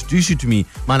 Nobody's introduced you to me.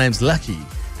 My name's Lucky.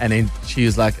 And then she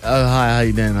was like, oh, hi, how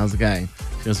you doing? How's it going?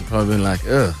 She was probably like,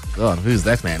 oh, God, who's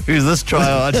that man? Who's this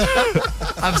triad?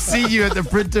 I've seen you at the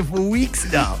printer for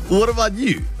weeks now. What about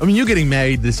you? I mean, you're getting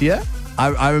married this year.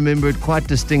 I remember it quite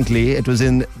distinctly. It was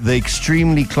in the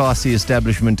extremely classy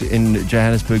establishment in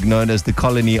Johannesburg known as the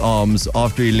Colony Arms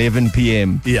after 11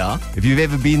 p.m. Yeah. If you've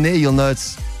ever been there, you'll know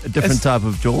it's a different type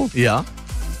of jaw. Yeah.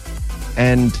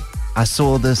 And I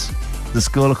saw this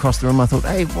girl across the room. I thought,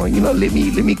 hey, well, let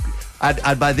me.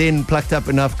 I'd by then plucked up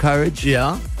enough courage.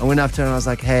 Yeah. I went up to her and I was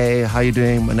like, hey, how you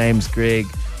doing? My name's Greg.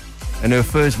 And her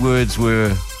first words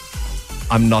were,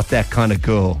 I'm not that kind of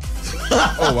girl.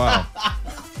 Oh, wow.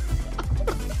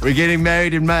 We're getting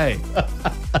married in May.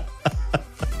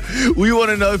 We want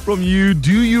to know from you,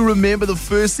 do you remember the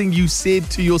first thing you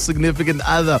said to your significant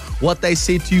other? What they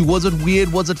said to you? Was it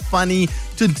weird? Was it funny?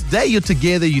 Today you're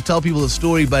together, you tell people the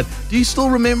story, but do you still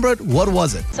remember it? What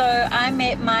was it? So I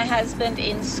met my husband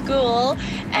in school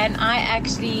and I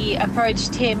actually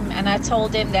approached him and I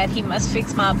told him that he must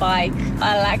fix my bike.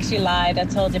 I actually lied. I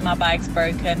told him my bike's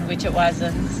broken, which it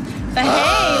wasn't. But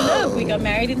hey, look, we got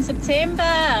married in September.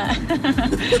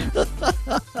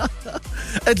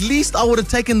 At least I would have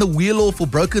taken the wheel off or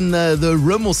broken the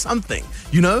rim or something,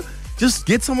 Just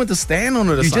get someone to stand on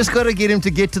it or something. You just got to get him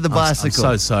to get to the bicycle.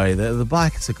 I'm so sorry. The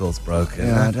bicycle's broken.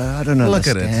 Yeah, I don't know. Look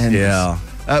at it. Yeah.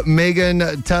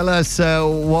 Megan, tell us,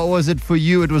 what was it for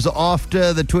you? It was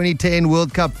after the 2010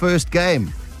 World Cup first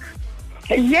game.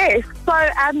 Yes.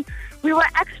 So we were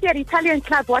actually at Italian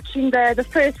Club watching the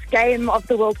first game of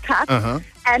the World Cup.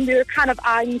 And we were kind of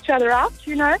eyeing each other out,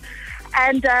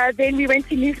 And then we went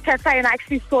to News Cafe and I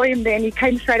actually saw him there and he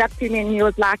came straight up to me and he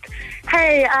was like,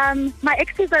 hey, my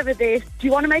ex is over there. Do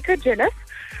you want to make her jealous?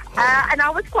 And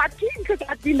I was quite keen because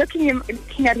I'd been looking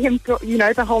at him,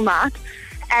 the whole night.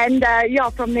 And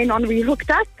from then on we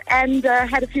hooked up and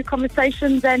had a few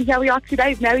conversations and here we are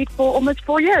today, married for almost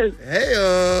 4 years.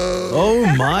 Hey-o.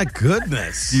 Oh my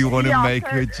goodness. Do you want to make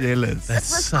her jealous?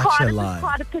 That's such a line. It was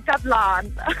quite a pickup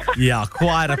line. Yeah,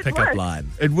 quite a pickup line.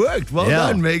 It worked. Well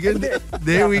done, Megan.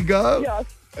 There we go. Yes.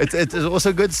 It's also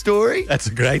a good story. That's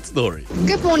a great story.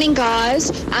 Good morning,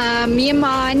 guys. Me and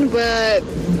mine were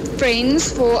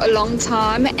friends for a long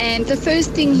time, and the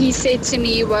first thing he said to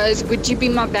me was, would you be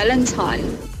my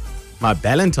Valentine? My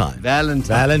Valentine?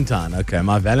 Valentine. Okay,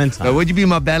 my Valentine. So would you be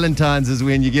my Valentine's is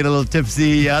when you get a little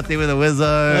tipsy out there with a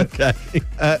wizzo.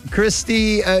 Okay.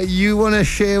 Christy, you want to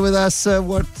share with us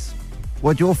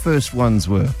what your first ones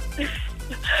were?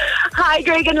 Hi,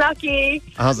 Greg and Lucky.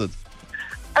 How's it?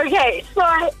 Okay, so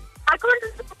I can't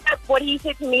remember what he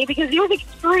said to me because he was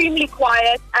extremely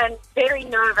quiet and very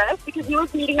nervous because he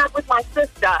was meeting up with my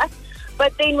sister.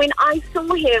 But then when I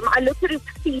saw him, I looked at his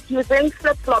feet. He was wearing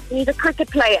flip-flops and he's a cricket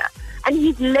player. And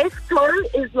his left toe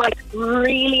is like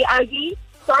really ugly.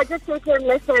 So I just said to him,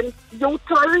 listen, your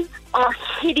toes are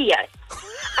hideous.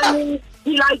 And then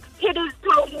he hit his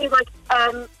toe and he was like,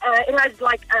 it has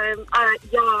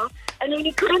yeah. And then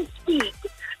he couldn't speak.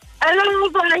 And I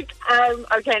was like,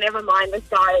 okay, never mind. This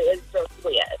guy is just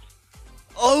weird.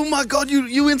 Oh my God,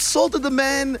 you insulted the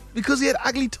man because he had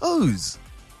ugly toes.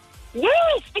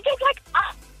 Yes, because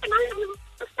and I'm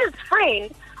his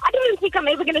friend. I don't think I'm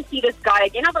ever going to see this guy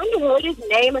again. I've only heard his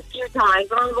name a few times,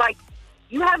 and I was like,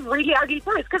 you have really ugly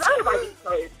toes, because I have ugly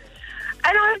toes.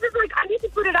 And I was just like, I need to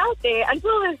put it out there.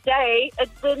 Until this day,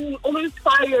 it's been almost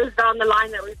 5 years down the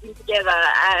line that we've been together,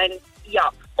 and yeah.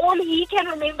 All he can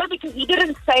remember, because he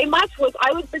didn't say much, was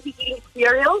I was busy eating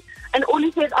cereal, and all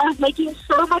he says, I was making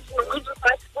so much noise with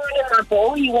my spoon in my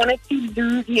bowl, he wanted to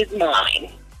lose his mind.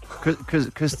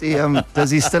 Christy,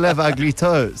 does he still have ugly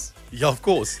toes? Yeah, of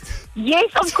course.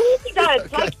 Yes, of course he does.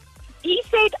 Okay. He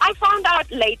said, I found out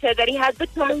later that he had the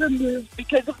toe removed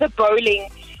because of the bowling.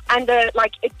 and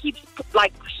it keeps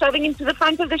shoving into the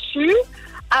front of the shoe.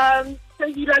 So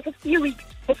he a few weeks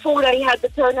before they had the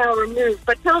toenail removed,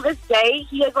 but till this day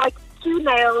he has 2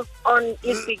 nails on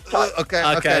his big toe. Okay.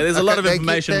 There's a lot of Thank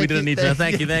information you, we didn't need to know.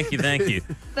 thank Thank you.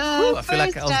 The I feel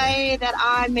like first I was day that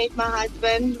I met my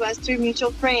husband was through mutual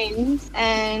friends,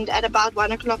 and at about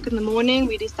 1 o'clock in the morning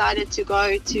we decided to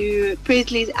go to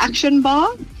Presley's Action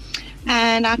Bar,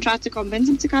 and I tried to convince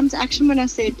him to come to Action Bar. I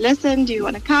said, listen, do you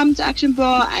want to come to Action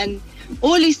Bar? And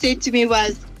all he said to me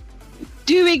was,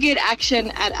 do we get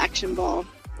action at Action Bar?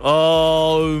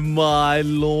 Oh my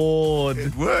Lord.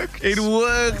 It worked.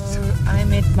 I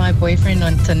met my boyfriend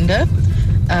on Tinder.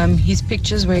 His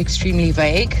pictures were extremely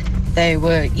vague. They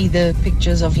were either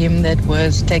pictures of him that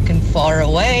was taken far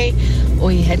away, or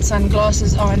he had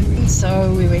sunglasses on.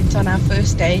 So we went on our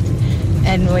first date,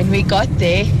 and when we got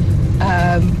there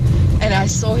and I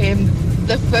saw him,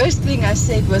 the first thing I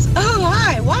said was, oh,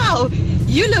 hi, wow,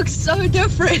 you look so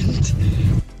different.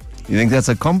 You think that's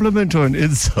a compliment or an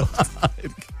insult?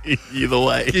 Either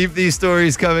way. Keep these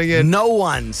stories coming in. No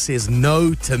one says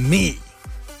no to me.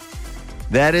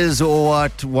 That is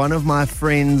what one of my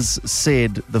friends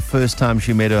said the first time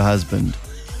she met her husband.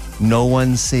 No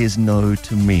one says no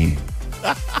to me.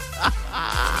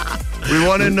 We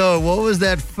want to know, what was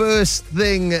that first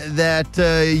thing that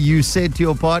you said to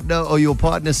your partner or your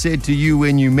partner said to you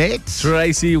when you met?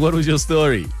 Tracy, what was your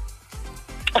story?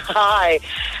 Hi.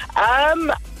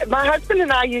 My husband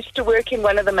and I used to work in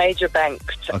one of the major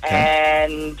banks.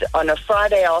 And on a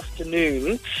Friday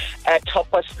afternoon at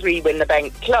 3:30 when the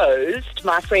bank closed,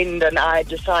 my friend and I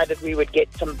decided we would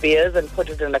get some beers and put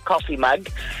it in a coffee mug.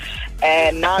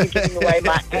 And now I'm giving away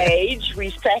my age.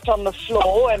 We sat on the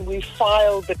floor and we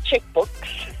filed the checkbooks.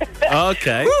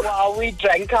 Okay. While we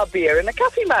drank our beer in a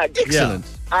coffee mug. Excellent.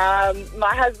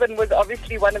 My husband was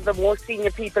obviously one of the more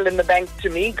senior people in the bank to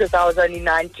me, because I was only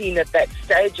 19 at that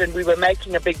stage, and we were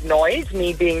making a big noise,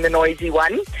 me being the noisy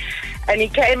one. And he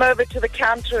came over to the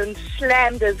counter and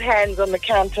slammed his hands on the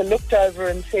counter, looked over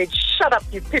and said, shut up,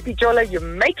 you pippy jolla, you're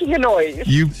making a noise.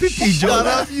 You pippy jolla. Shut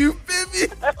up, you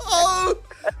pippy. Oh.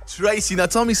 Tracy, now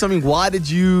tell me something. How did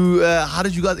you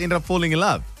guys end up falling in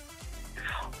love?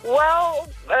 Well,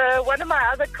 one of my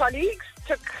other colleagues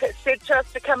said to us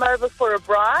to come over for a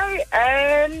braai,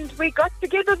 and we got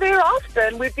together thereafter,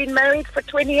 and we've been married for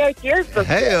 28 years this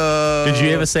year. Did you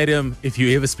ever say to him, if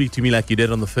you ever speak to me like you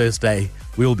did on the first day,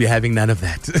 we will be having none of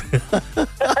that?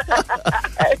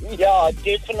 Yeah,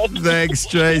 definitely. Thanks,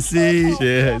 Tracy.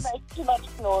 Cheers. Don't make too much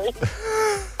noise.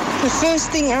 The first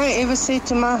thing I ever said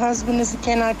to my husband is,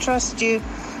 can I trust you?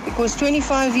 Because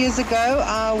 25 years ago,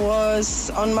 I was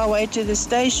on my way to the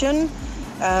station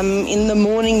in the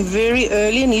morning very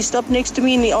early, and he stopped next to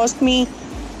me and he asked me,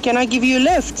 can I give you a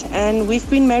lift? And we've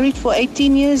been married for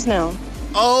 18 years now.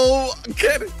 Oh,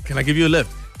 can I give you a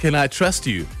lift? Can I trust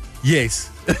you? Yes.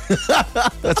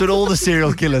 That's what all the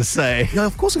serial killers say. Yeah,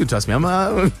 of course you can trust me.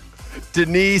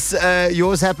 Denise,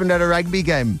 yours happened at a rugby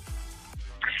game.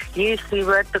 Yes, we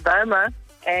were at the Boma,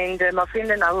 and my friend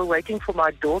and I were waiting for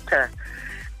my daughter.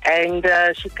 And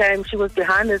she came, she was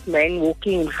behind this man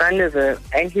walking in front of her,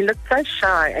 and he looked so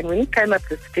shy. And when he came up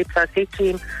the steps, I said to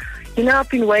him, you know, I've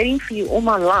been waiting for you all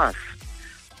my life.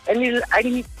 And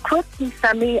he quoted me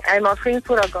something, and my friend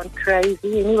thought I'd gone crazy.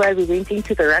 Anyway, we went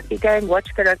into the rugby game,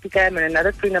 watched the rugby game, and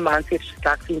another friend of mine said she'd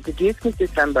like to introduce me to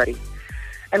somebody.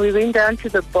 And we went down to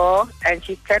the bar, and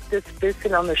she tapped this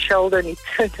person on the shoulder, and he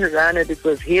turned around, and it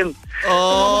was him.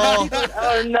 Oh,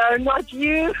 oh no, not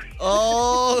you.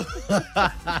 Oh.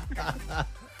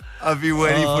 I've been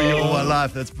waiting for you all my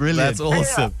life. That's brilliant. That's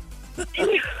awesome.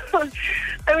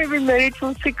 And we've been married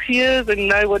for 6 years and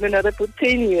know one another for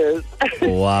 10 years.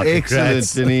 Wow,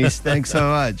 excellent, Denise. Thanks so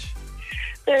much.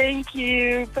 Thank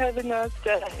you. Have a nice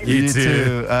day. You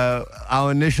too.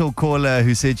 Our initial caller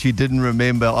who said she didn't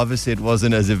remember, obviously it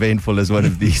wasn't as eventful as one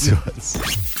of these ones.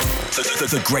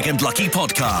 The Greg and Lucky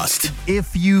Podcast.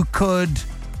 If you could,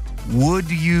 would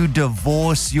you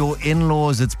divorce your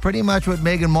in-laws? It's pretty much what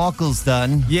Meghan Markle's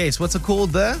done. Yes, what's it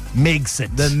called there?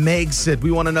 Megxit. The Megxit.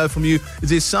 We want to know from you, is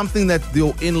there something that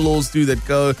your in-laws do that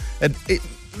go, and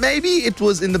maybe it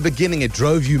was in the beginning, it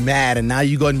drove you mad and now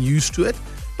you've gotten used to it,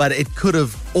 but it could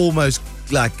have almost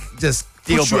just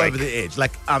pushed you over the edge.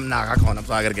 Like, I can't, I'm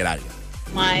sorry, I got to get out of here.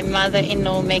 My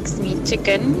mother-in-law makes me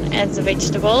chicken as a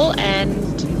vegetable,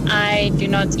 and I do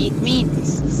not eat meat.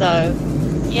 So,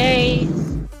 yay.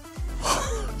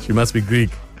 She must be Greek.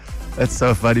 That's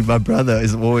so funny. My brother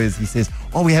is always, he says,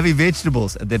 oh, we're having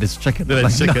vegetables. And then it's chicken. Then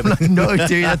it's chicken. No,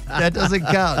 dude, that doesn't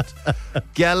count.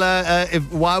 Gala,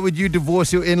 why would you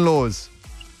divorce your in-laws?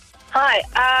 Hi.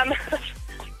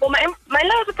 Well, my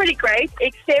in-laws are pretty great,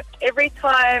 except every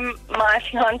time my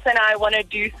fiance and I want to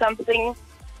do something,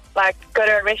 like go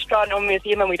to a restaurant or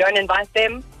museum and we don't invite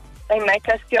them, they make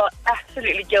us feel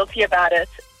absolutely guilty about it.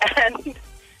 And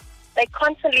they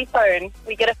constantly phone.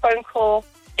 We get a phone call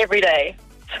every day.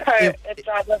 So it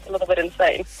drives us a little bit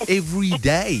insane. Every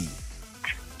day?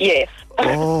 Yes.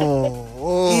 Every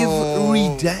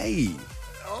day.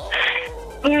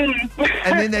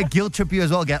 And then they guilt trip you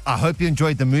as well. I hope you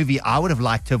enjoyed the movie. I would have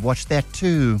liked to have watched that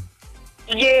too.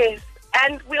 Yes.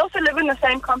 And we also live in the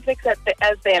same complex as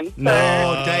them. So.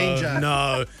 No, danger.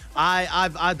 No. I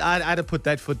had to put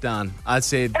that foot down. I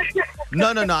said,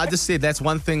 no. I just said that's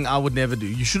one thing I would never do.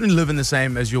 You shouldn't live in the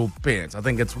same as your parents. I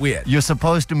think it's weird. You're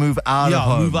supposed to move out of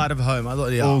home. Yeah, move out of home. I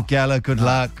thought, Oh, Gala, good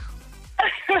luck.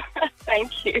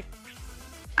 Thank you.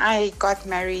 I got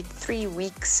married 3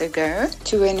 weeks ago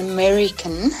to an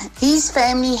American. His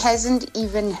family hasn't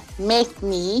even met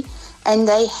me and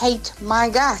they hate my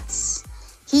guts.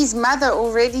 His mother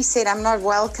already said I'm not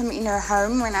welcome in her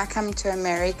home when I come to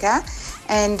America,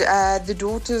 and the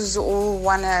daughters all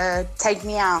want to take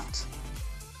me out.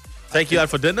 Take you out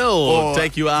for dinner or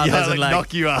take you out as in like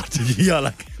knock you out. Yeah,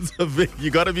 like you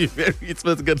got to be very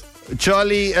good.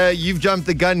 Charlie, you've jumped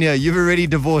the gun here. You've already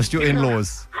divorced your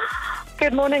in-laws.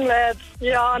 Good morning, lads.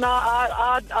 Yeah, and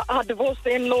I divorced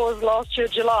the in-laws last year,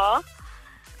 July.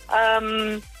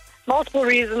 Multiple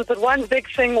reasons, but one big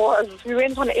thing was we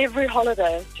went on every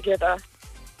holiday together.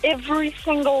 Every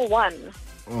single one.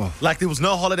 Oh. Like there was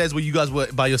no holidays where you guys were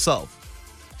by yourself?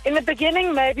 In the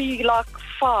beginning, maybe like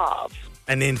 5.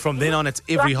 And then from then on, it's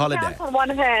every holiday? Count on one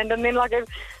hand, and then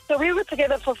so we were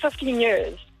together for 15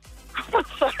 years.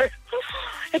 So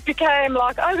it became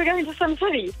like, oh, we're going to some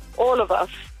city, all of us.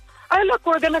 Oh, look,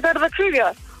 we're going to go to the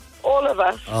Kruger, all of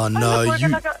us. Oh, no, look,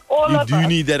 you of do us.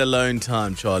 need that alone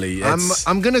time, Charlie.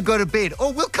 I'm going to go to bed.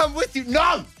 Oh, we'll come with you.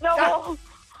 No! No.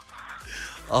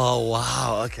 Oh,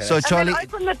 wow, okay. So, Charlie... And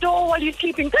then open the door while you're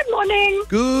sleeping. Good morning.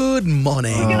 Good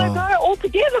morning. We're going to go all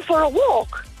together for a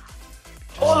walk.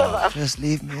 All of us. Just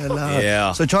leave me alone.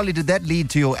 Yeah. So, Charlie, did that lead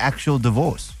to your actual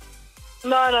divorce?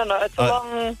 No.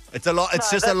 It's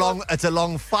a long... It's a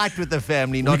long fight with the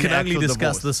family, not We can an only actual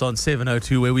discuss divorce. this on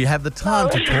 702 where we have the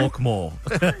time to talk more.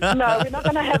 No, we're not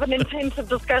going to have an intensive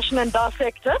discussion and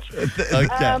dissect it.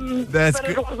 Okay, that's but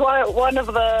good. It was one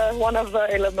of the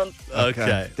elements.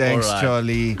 Okay. Thanks, all right.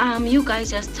 Charlie. You guys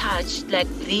just touched like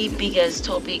the biggest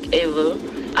topic ever.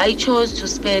 I chose to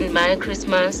spend my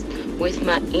Christmas with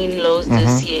my in-laws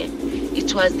this year.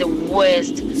 It was the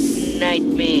worst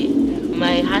nightmare.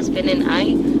 My husband and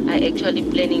I are actually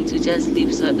planning to just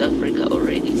leave South Africa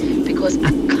already because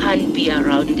I can't be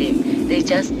around them. They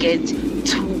just get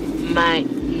to my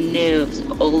nerves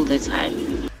all the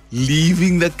time.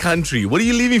 Leaving the country. What are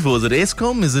you leaving for? Is it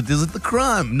ESCOM? Is it the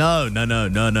crime? No.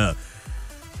 The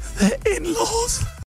in-laws.